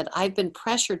 women said, I've been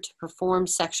pressured to perform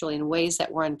sexually in ways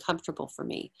that were uncomfortable for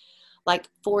me, like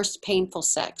forced painful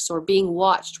sex or being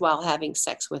watched while having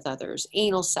sex with others,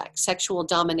 anal sex, sexual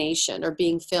domination, or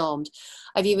being filmed.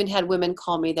 I've even had women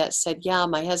call me that said, yeah,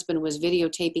 my husband was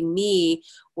videotaping me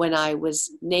when I was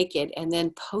naked and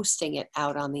then posting it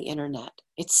out on the internet.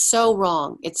 It's so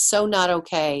wrong. It's so not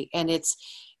okay. And it's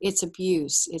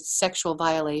abuse. It's sexual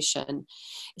violation.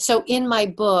 So in my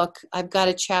book, I've got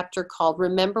a chapter called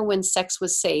Remember When Sex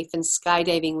Was Safe and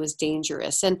Skydiving Was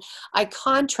Dangerous. And I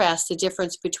contrast the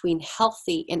difference between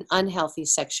healthy and unhealthy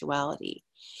sexuality.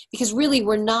 Because really,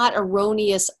 we're not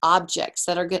erroneous objects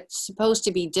that are supposed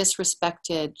to be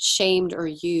disrespected, shamed, or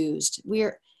used.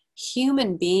 We're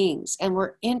human beings, and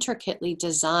we're intricately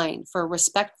designed for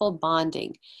respectful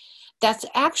bonding. That's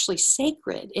actually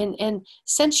sacred, and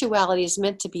sensuality is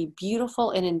meant to be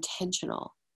beautiful and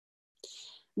intentional.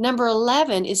 Number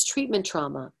 11 is treatment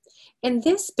trauma. And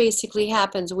this basically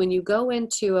happens when you go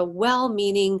into a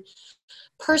well-meaning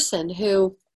person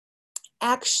who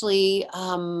actually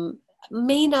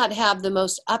may not have the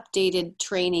most updated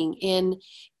training in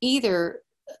either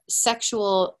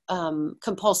sexual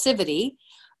compulsivity,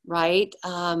 right?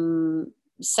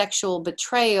 Sexual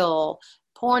betrayal,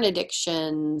 porn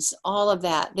addictions, all of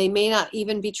that. They may not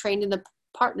even be trained in the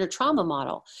partner trauma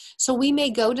model. So we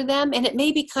may go to them, and it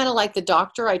may be kind of like the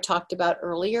doctor I talked about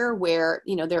earlier, where,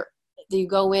 you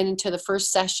go into the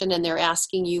first session and they're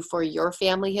asking you for your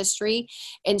family history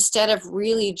instead of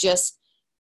really just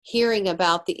hearing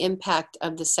about the impact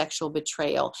of the sexual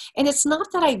betrayal. And it's not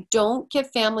that I don't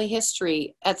get family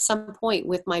history at some point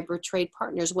with my betrayed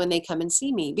partners when they come and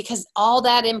see me, because all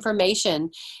that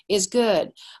information is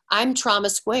good. I'm trauma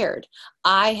squared.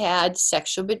 I had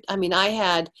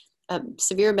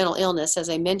severe mental illness, as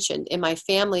I mentioned, in my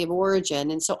family of origin.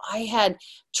 And so I had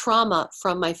trauma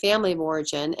from my family of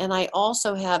origin. And I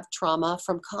also have trauma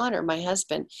from Connor, my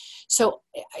husband. So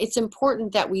it's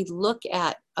important that we look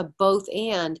at a both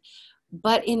and.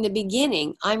 But in the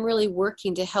beginning, I'm really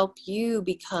working to help you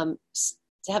to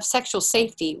have sexual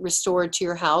safety restored to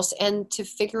your house and to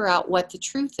figure out what the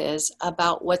truth is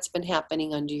about what's been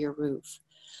happening under your roof.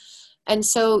 And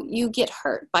so you get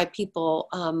hurt by people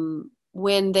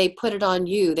when they put it on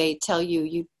you. They tell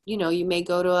you, you may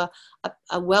go to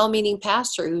a well-meaning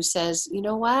pastor who says, you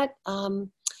know what,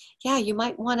 you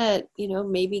might want to,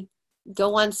 maybe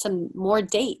go on some more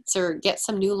dates or get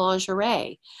some new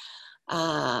lingerie.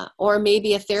 Or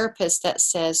maybe a therapist that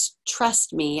says,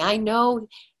 trust me, I know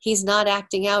he's not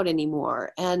acting out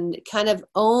anymore, and kind of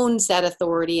owns that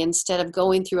authority instead of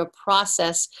going through a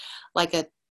process like a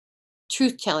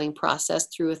truth-telling process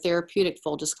through a therapeutic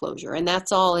full disclosure. And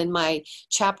that's all in my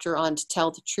chapter on To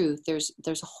Tell the Truth. There's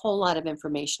a whole lot of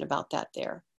information about that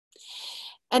there.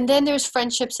 And then there's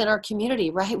friendships in our community,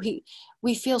 right?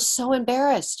 We feel so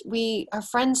embarrassed. Our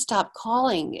friends stop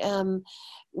calling.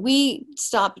 We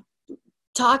stop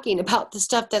talking about the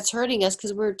stuff that's hurting us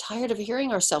because we're tired of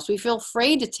hearing ourselves. We feel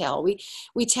afraid to tell.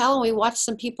 We tell, and we watch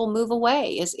some people move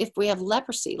away as if we have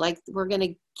leprosy, like we're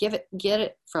going to get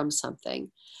it from something.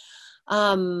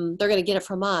 They're going to get it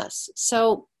from us.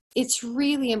 So it's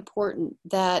really important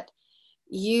that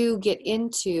you get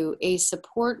into a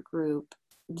support group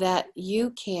that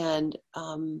you can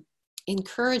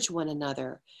encourage one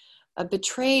another.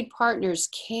 Betrayed partners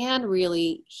can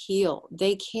really heal.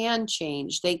 They can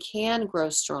change. They can grow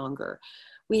stronger.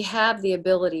 We have the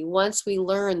ability, once we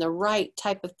learn the right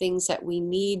type of things that we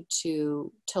need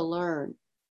to learn.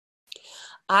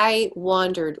 I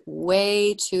wandered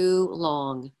way too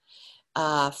long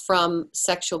from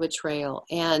sexual betrayal,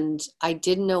 and I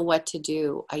didn't know what to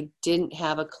do. I didn't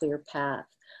have a clear path.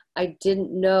 I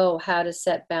didn't know how to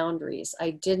set boundaries.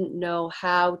 I didn't know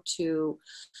how to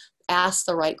ask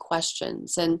the right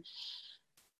questions. And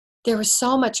there was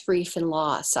so much grief and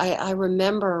loss. I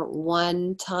remember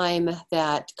one time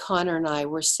that Connor and I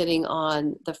were sitting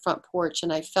on the front porch,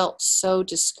 and I felt so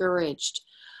discouraged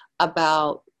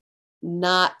about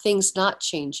things not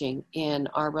changing in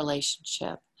our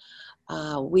relationship.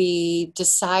 We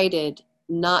decided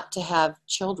not to have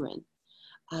children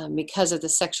because of the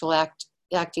sexual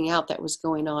acting out that was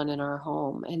going on in our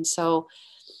home. And so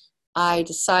I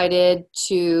decided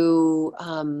to,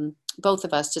 both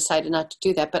of us decided not to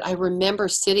do that. But I remember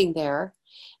sitting there,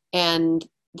 and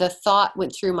the thought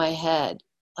went through my head,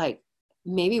 like,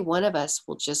 maybe one of us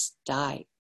will just die.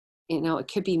 It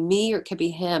could be me or it could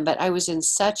be him. But I was in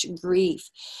such grief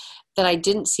that I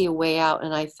didn't see a way out,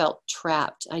 and I felt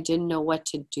trapped. I didn't know what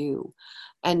to do.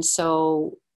 And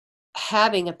so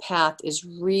having a path is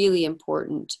really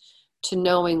important to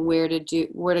knowing where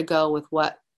to go with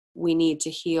what we need to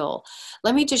heal.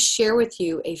 Let me just share with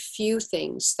you a few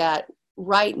things that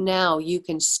right now you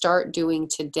can start doing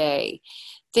today,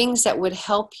 things that would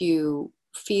help you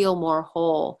feel more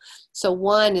whole. So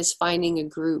one is finding a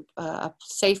group, a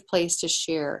safe place to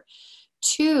share.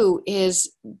 Two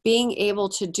is being able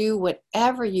to do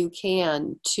whatever you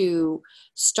can to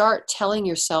start telling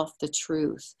yourself the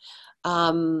truth.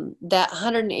 That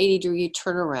 180-degree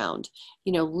turnaround,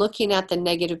 looking at the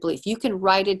negative belief. You can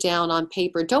write it down on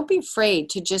paper. Don't be afraid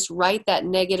to just write that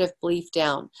negative belief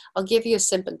down. I'll give you a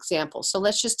simple example. So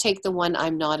let's just take the one,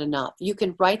 I'm not enough. You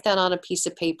can write that on a piece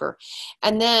of paper.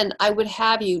 And then I would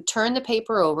have you turn the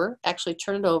paper over, actually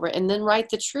turn it over, and then write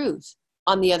the truth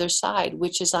on the other side,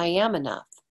 which is I am enough.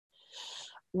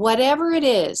 Whatever it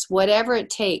is, whatever it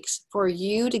takes for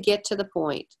you to get to the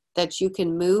point that you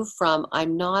can move from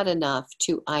I'm not enough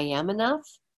to I am enough,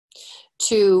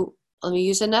 to, let me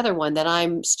use another one, that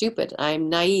I'm stupid, I'm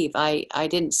naive, I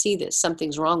didn't see this,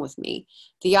 something's wrong with me.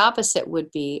 The opposite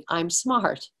would be I'm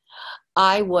smart.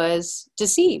 I was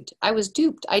deceived. I was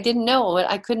duped. I didn't know it.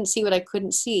 I couldn't see what I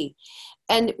couldn't see.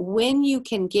 And when you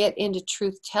can get into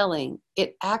truth telling,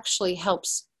 it actually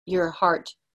helps your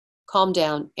heart calm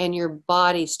down and your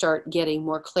body start getting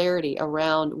more clarity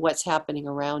around what's happening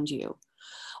around you.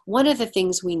 One of the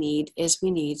things we need is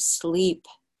sleep.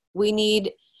 We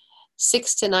need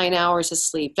 6 to 9 hours of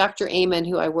sleep. Dr. Amen,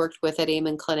 who I worked with at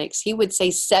Amen Clinics, he would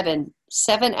say 7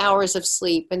 hours of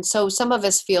sleep. And so some of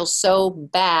us feel so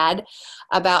bad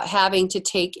about having to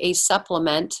take a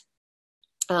supplement,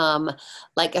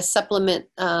 like a supplement.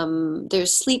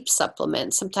 There's sleep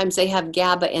supplements. Sometimes they have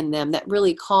GABA in them that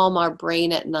really calm our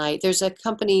brain at night. There's a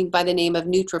company by the name of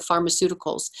Nutra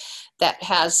Pharmaceuticals that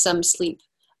has some sleep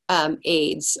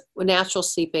aids, natural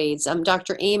sleep aids.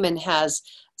 Dr. Amen has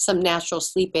some natural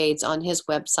sleep aids on his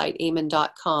website,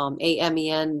 amen.com,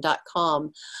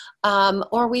 amen.com.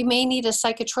 Or we may need a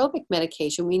psychotropic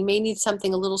medication. We may need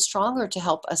something a little stronger to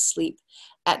help us sleep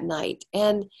at night.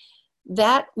 And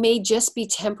that may just be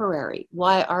temporary.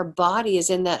 While our body is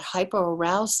in that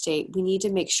hyper-aroused state, we need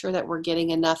to make sure that we're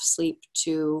getting enough sleep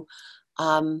to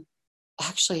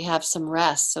actually have some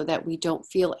rest so that we don't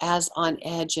feel as on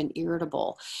edge and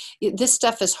irritable. This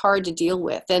stuff is hard to deal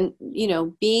with. And,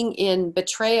 being in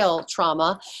betrayal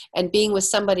trauma and being with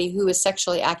somebody who is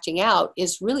sexually acting out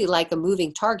is really like a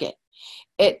moving target.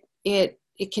 It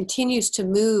continues to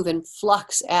move and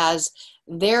flux as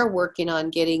they're working on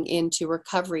getting into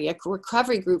recovery. A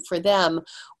recovery group for them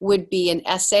would be an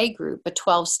SA group, a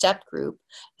 12-step group,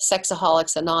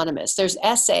 Sexaholics Anonymous. There's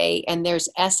SA and there's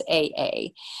SAA.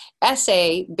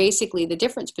 SA, basically the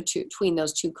difference between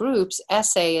those two groups,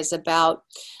 SA is about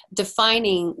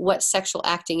defining what sexual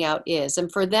acting out is.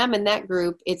 And for them in that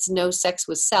group, it's no sex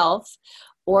with self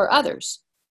or others,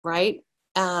 right?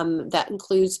 That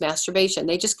includes masturbation.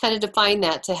 They just kind of define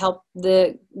that to help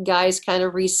the guys kind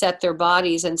of reset their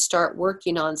bodies and start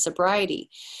working on sobriety.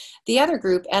 The other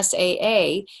group,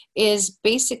 SAA, is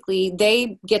basically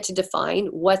they get to define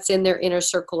what's in their inner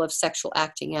circle of sexual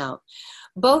acting out.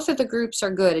 Both of the groups are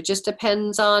good. It just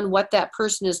depends on what that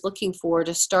person is looking for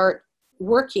to start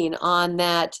working on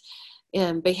that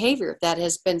behavior that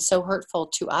has been so hurtful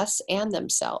to us and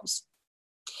themselves.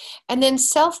 And then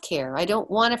self-care. I don't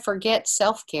want to forget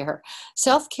self-care.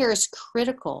 Self-care is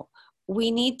critical. We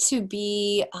need to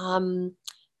be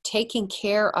taking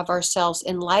care of ourselves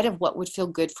in light of what would feel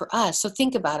good for us. So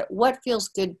think about it. What feels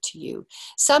good to you?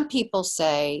 Some people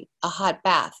say a hot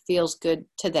bath feels good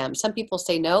to them. Some people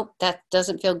say, nope, that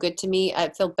doesn't feel good to me. I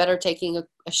feel better taking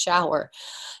a shower.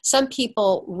 Some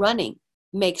people, running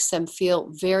makes them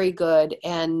feel very good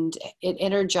and it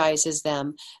energizes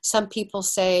them. Some people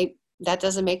say, that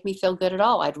doesn't make me feel good at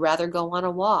all. I'd rather go on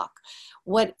a walk.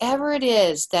 Whatever it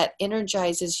is that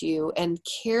energizes you and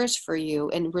cares for you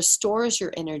and restores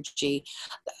your energy.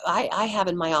 I have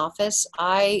in my office,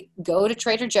 I go to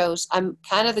Trader Joe's. I'm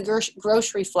kind of the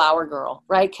grocery flower girl,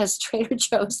 right? Because Trader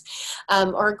Joe's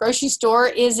or a grocery store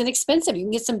is inexpensive. You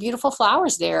can get some beautiful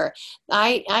flowers there.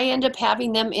 I end up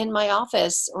having them in my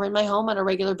office or in my home on a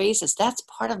regular basis. That's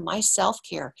part of my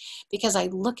self-care because I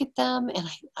look at them and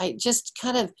I just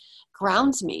kind of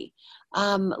grounds me.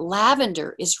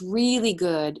 Lavender is really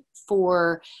good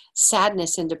for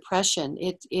sadness and depression.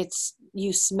 It's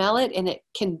you smell it and it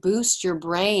can boost your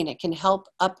brain. It can help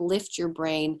uplift your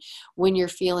brain when you're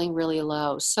feeling really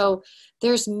low. So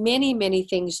there's many, many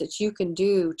things that you can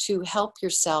do to help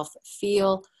yourself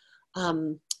feel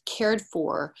cared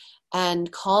for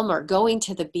and calmer. Going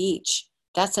to the beach,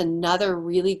 that's another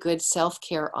really good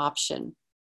self-care option.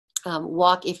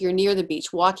 Walk if you're near the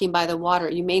beach, walking by the water.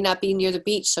 You may not be near the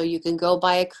beach, so you can go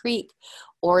by a creek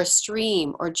or a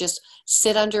stream or just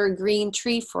sit under a green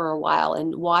tree for a while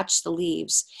and watch the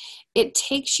leaves. It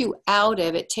takes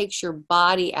your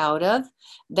body out of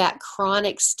that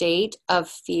chronic state of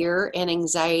fear and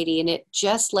anxiety, and it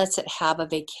just lets it have a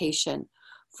vacation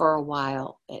for a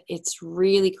while. It's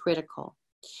really critical.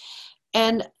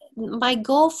 And my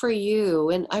goal for you,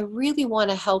 and I really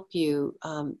want to help you,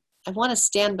 I want to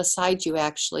stand beside you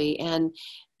actually and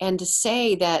to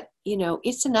say that,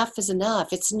 it's enough is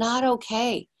enough. It's not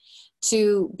okay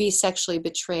to be sexually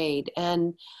betrayed,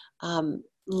 and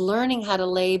learning how to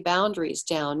lay boundaries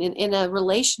down in a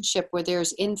relationship where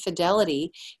there's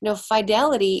infidelity.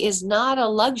 Fidelity is not a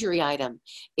luxury item.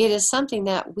 It is something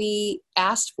that we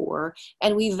asked for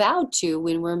and we vowed to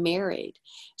when we're married.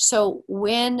 So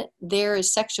when there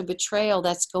is sexual betrayal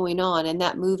that's going on and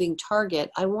that moving target,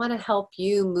 I want to help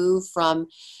you move from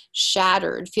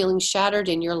feeling shattered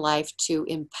in your life to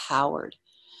empowered.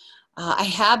 I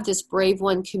have this Brave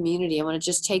One community. I want to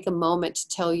just take a moment to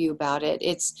tell you about it.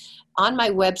 It's on my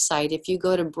website. If you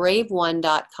go to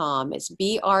braveone.com, it's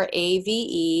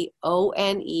braveone.com/community,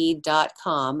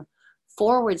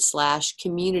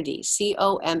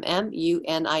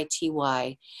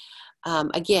 COMMUNITY.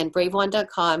 Again,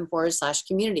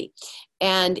 braveone.com/community.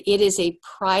 And it is a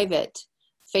private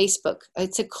Facebook.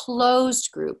 It's a closed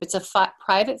group. It's a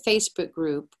private Facebook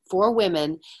group for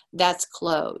women that's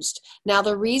closed. Now,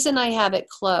 the reason I have it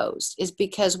closed is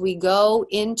because we go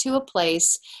into a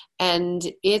place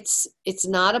and it's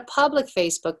not a public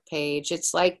Facebook page.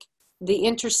 It's like the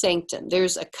inner sanctum.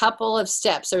 There's a couple of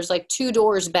steps. There's like 2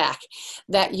 doors back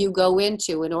that you go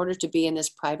into in order to be in this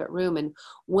private room. And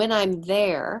when I'm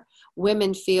there,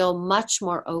 women feel much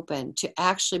more open to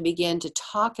actually begin to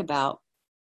talk about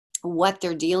what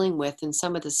they're dealing with and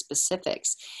some of the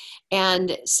specifics.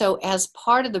 And so as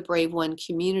part of the Brave One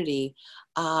community,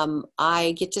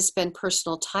 I get to spend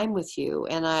personal time with you.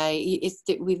 And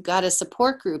we've got a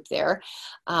support group there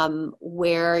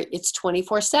where it's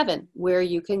 24/7, where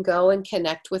you can go and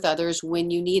connect with others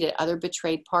when you need it, other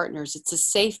betrayed partners. It's a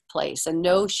safe place and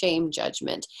no shame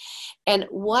judgment. And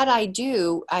what I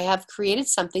do, I have created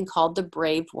something called the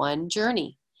Brave One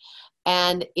Journey.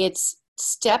 And it's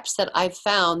steps that I've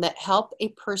found that help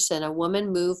a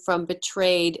woman move from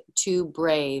betrayed to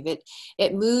brave. It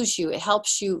moves you. It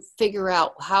helps you figure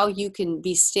out how you can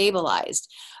be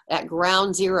stabilized at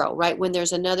ground zero, right? When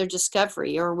there's another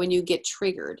discovery or when you get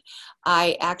triggered.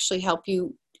 I actually help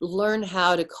you learn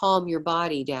how to calm your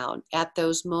body down at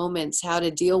those moments, how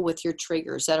to deal with your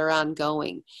triggers that are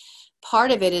ongoing.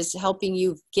 Part of it is helping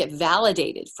you get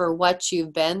validated for what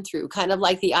you've been through, kind of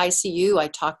like the ICU I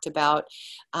talked about.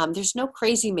 There's no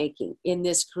crazy making in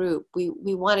this group. We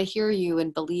want to hear you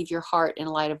and believe your heart in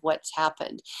light of what's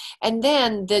happened. And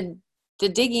then the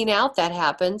digging out that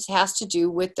happens has to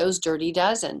do with those dirty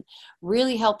dozen,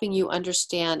 really helping you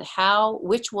understand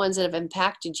which ones that have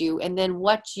impacted you, and then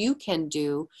what you can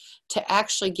do to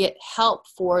actually get help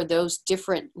for those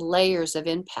different layers of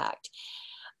impact.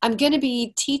 I'm going to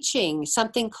be teaching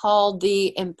something called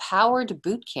the Empowered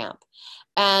Boot Camp.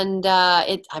 And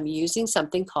I'm using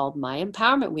something called my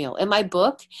empowerment wheel. In my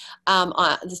book, on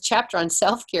the chapter on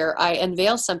self-care, I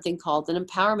unveil something called an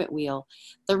empowerment wheel.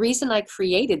 The reason I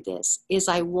created this is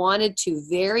I wanted to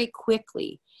very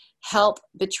quickly help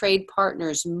betrayed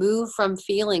partners move from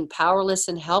feeling powerless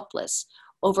and helpless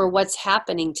over what's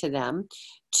happening to them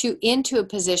into a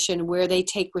position where they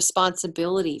take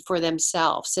responsibility for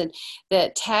themselves. And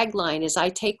the tagline is, I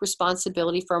take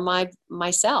responsibility for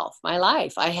myself, my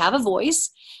life. I have a voice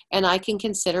and I can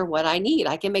consider what I need.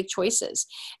 I can make choices.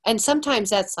 And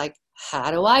sometimes that's like,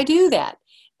 how do I do that?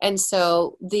 And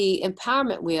so the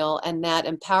empowerment wheel and that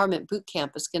empowerment boot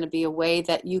camp is going to be a way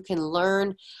that you can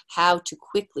learn how to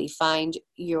quickly find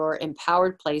your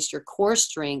empowered place, your core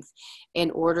strength,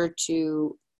 in order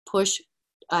to push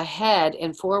ahead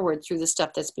and forward through the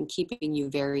stuff that's been keeping you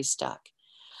very stuck.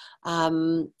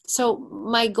 So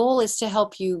my goal is to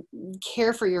help you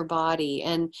care for your body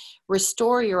and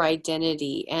restore your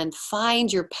identity and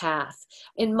find your path.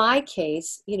 In my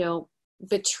case,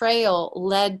 betrayal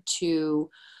led to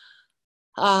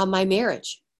my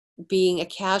marriage being a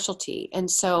casualty.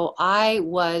 And so I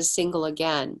was single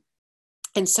again.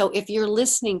 And so if you're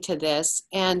listening to this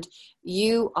and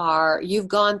you've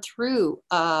gone through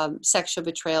sexual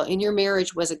betrayal and your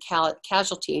marriage was a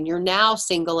casualty and you're now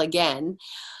single again,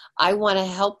 I want to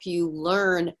help you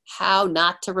learn how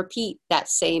not to repeat that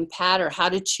same pattern, how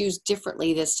to choose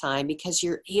differently this time, because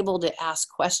you're able to ask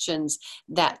questions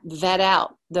that vet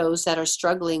out those that are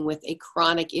struggling with a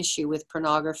chronic issue with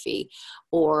pornography,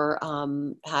 or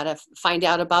how to find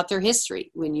out about their history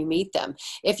when you meet them.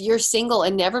 If you're single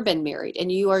and never been married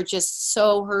and you are just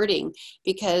so hurting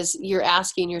because you're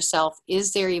asking yourself,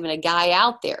 is there even a guy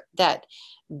out there that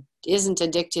isn't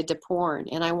addicted to porn?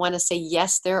 And I want to say,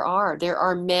 yes, there are. There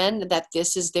are men that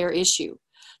this is their issue,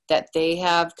 that they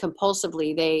have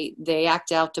compulsively, they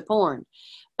act out to porn.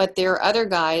 But there are other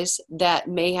guys that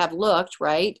may have looked,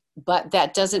 right? But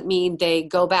that doesn't mean they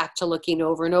go back to looking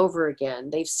over and over again.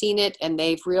 They've seen it and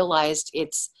they've realized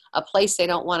it's a place they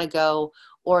don't want to go,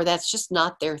 or that's just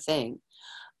not their thing.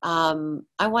 I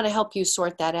want to help you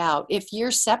sort that out. If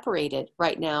you're separated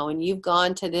right now and you've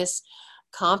gone to this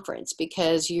conference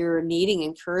because you're needing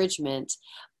encouragement,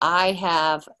 I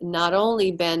have not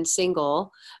only been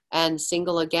single and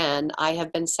single again, I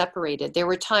have been separated. There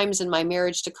were times in my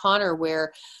marriage to Connor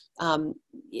where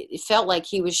it felt like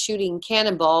he was shooting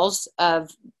cannonballs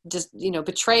of just,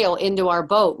 betrayal into our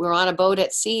boat. We were on a boat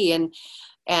at sea,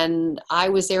 and I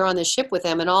was there on the ship with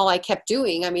him, and all I kept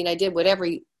doing, I did what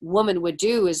every woman would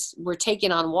do, is we're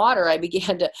taking on water. I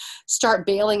began to start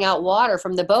bailing out water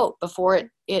from the boat before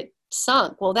it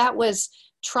sunk. Well, that was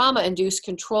trauma-induced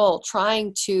control,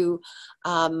 trying to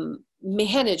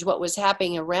manage what was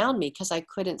happening around me because I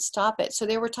couldn't stop it. So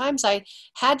there were times I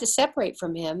had to separate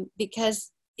from him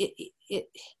because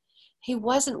he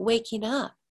wasn't waking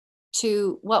up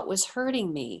to what was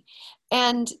hurting me.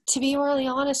 And to be really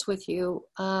honest with you,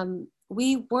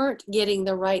 we weren't getting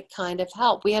the right kind of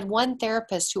help. We had one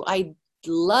therapist who I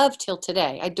love till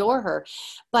today. I adore her.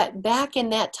 But back in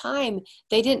that time,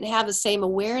 they didn't have the same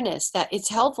awareness that it's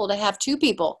helpful to have two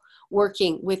people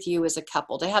working with you as a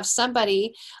couple, to have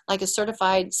somebody like a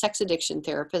certified sex addiction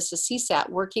therapist, a CSAT,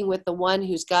 working with the one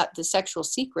who's got the sexual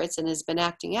secrets and has been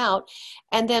acting out.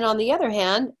 And then on the other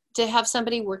hand, to have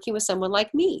somebody working with someone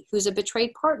like me who's a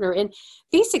betrayed partner. And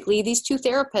basically these two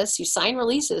therapists, you sign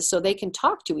releases so they can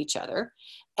talk to each other.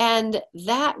 And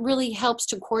that really helps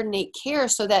to coordinate care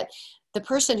so that the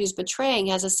person who's betraying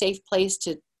has a safe place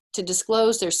to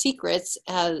disclose their secrets,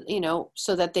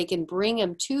 so that they can bring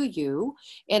them to you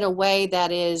in a way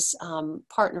that is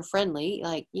partner friendly,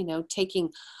 like, taking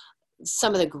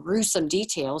some of the gruesome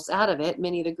details out of it,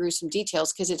 many of the gruesome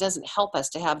details, because it doesn't help us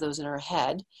to have those in our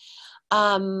head.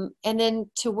 And then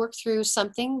to work through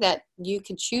something that you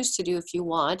can choose to do if you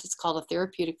want. It's called a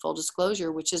therapeutic full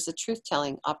disclosure, which is a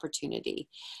truth-telling opportunity.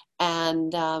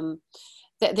 And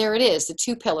there it is, the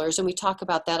two pillars. And we talk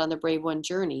about that on the Brave One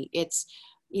journey. It's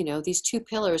these two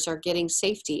pillars are getting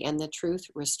safety and the truth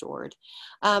restored.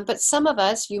 But some of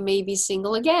us, you may be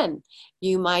single again.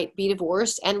 You might be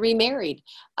divorced and remarried.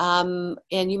 And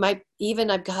you might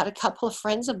even, I've got a couple of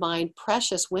friends of mine,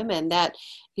 precious women that,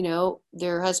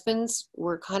 their husbands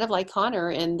were kind of like Connor,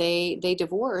 and they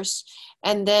divorced.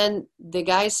 And then the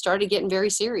guys started getting very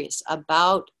serious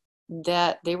about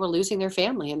that they were losing their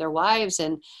family and their wives.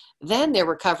 And then their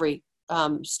recovery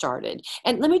started.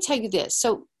 And let me tell you this.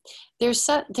 So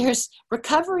there's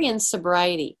recovery and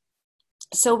sobriety.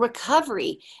 So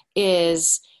recovery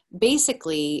is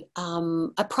basically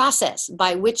a process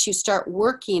by which you start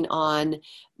working on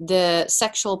the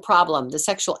sexual problem, the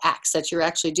sexual acts that you're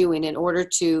actually doing in order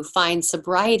to find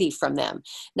sobriety from them.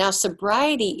 Now,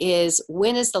 sobriety is,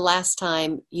 when is the last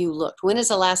time you looked? When is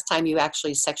the last time you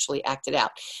actually sexually acted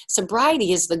out?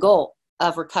 Sobriety is the goal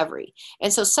of recovery.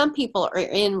 And so some people are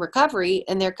in recovery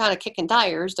and they're kind of kicking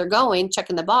tires. They're going,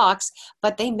 checking the box,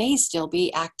 but they may still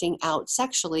be acting out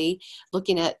sexually,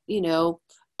 looking at,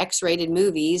 X-rated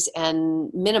movies and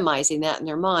minimizing that in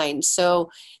their mind. So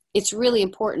it's really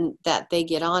important that they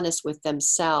get honest with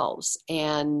themselves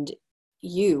and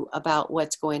you about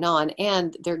what's going on,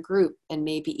 and their group, and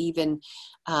maybe even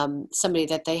somebody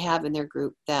that they have in their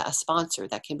group, that a sponsor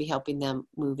that can be helping them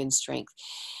move in strength.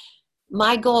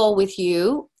 My goal with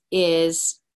you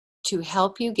is to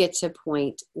help you get to a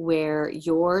point where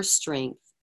your strength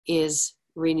is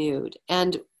renewed.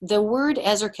 And the word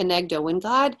Ezer Kenegdo, when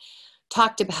God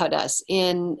talked about us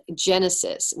in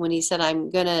Genesis, when he said,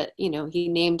 he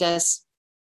named us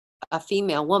a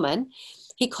female woman,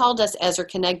 he called us Ezer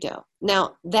Kenegdo.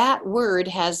 Now, that word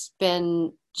has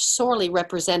been sorely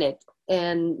represented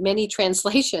in many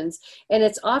translations, and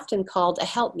it's often called a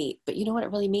helpmeet. But you know what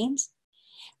it really means?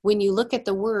 When you look at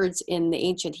the words in the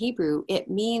ancient Hebrew,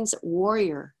 it means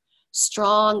warrior,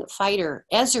 strong fighter.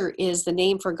 Ezer is the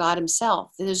name for God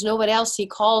himself. There's no one else he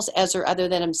calls Ezer other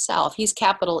than himself. He's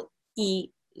capital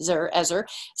Ezer.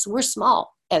 So we're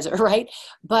small Ezer, right?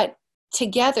 But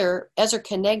together, Ezer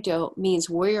Kenegdo means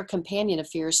warrior companion of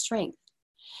fierce strength.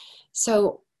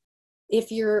 So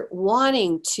if you're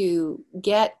wanting to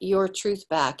get your truth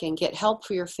back and get help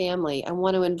for your family, I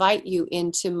want to invite you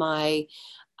into my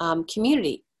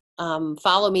community.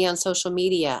 Follow me on social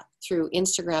media through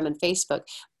Instagram and Facebook.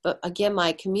 But again,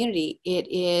 my community,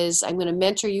 I'm going to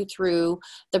mentor you through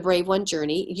the Brave One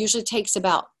journey. It usually takes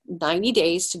about 90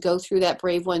 days to go through that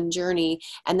Brave One journey.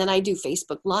 And then I do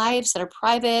Facebook Lives that are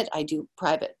private. I do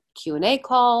private Q&A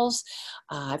calls.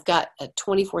 I've got a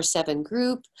 24/7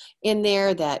 group in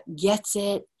there that gets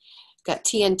it. Got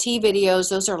TNT videos.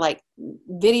 Those are like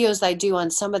videos I do on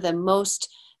some of the most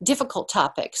difficult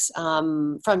topics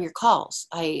from your calls.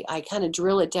 I kind of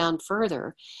drill it down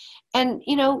further. And,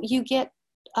 you get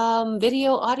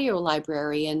video audio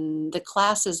library and the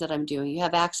classes that I'm doing. You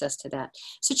have access to that.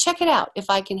 So check it out if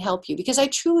I can help you, because I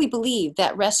truly believe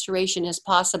that restoration is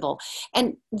possible.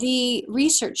 And the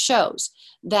research shows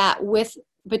that with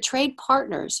betrayed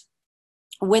partners,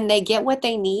 when they get what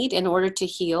they need in order to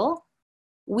heal,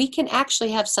 we can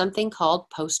actually have something called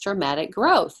post-traumatic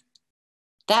growth.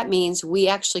 That means we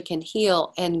actually can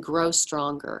heal and grow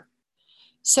stronger.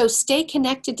 So stay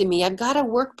connected to me. I've got a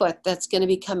workbook that's going to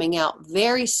be coming out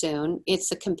very soon.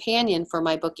 It's a companion for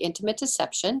my book, Intimate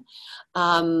Deception.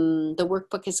 The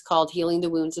workbook is called Healing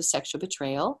the Wounds of Sexual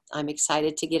Betrayal. I'm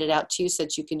excited to get it out to you so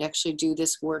that you can actually do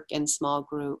this work in small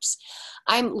groups.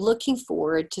 I'm looking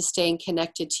forward to staying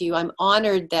connected to you. I'm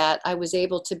honored that I was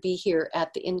able to be here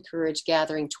at the Encourage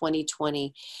Gathering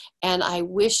 2020. And I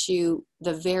wish you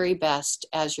the very best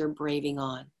as you're braving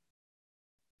on.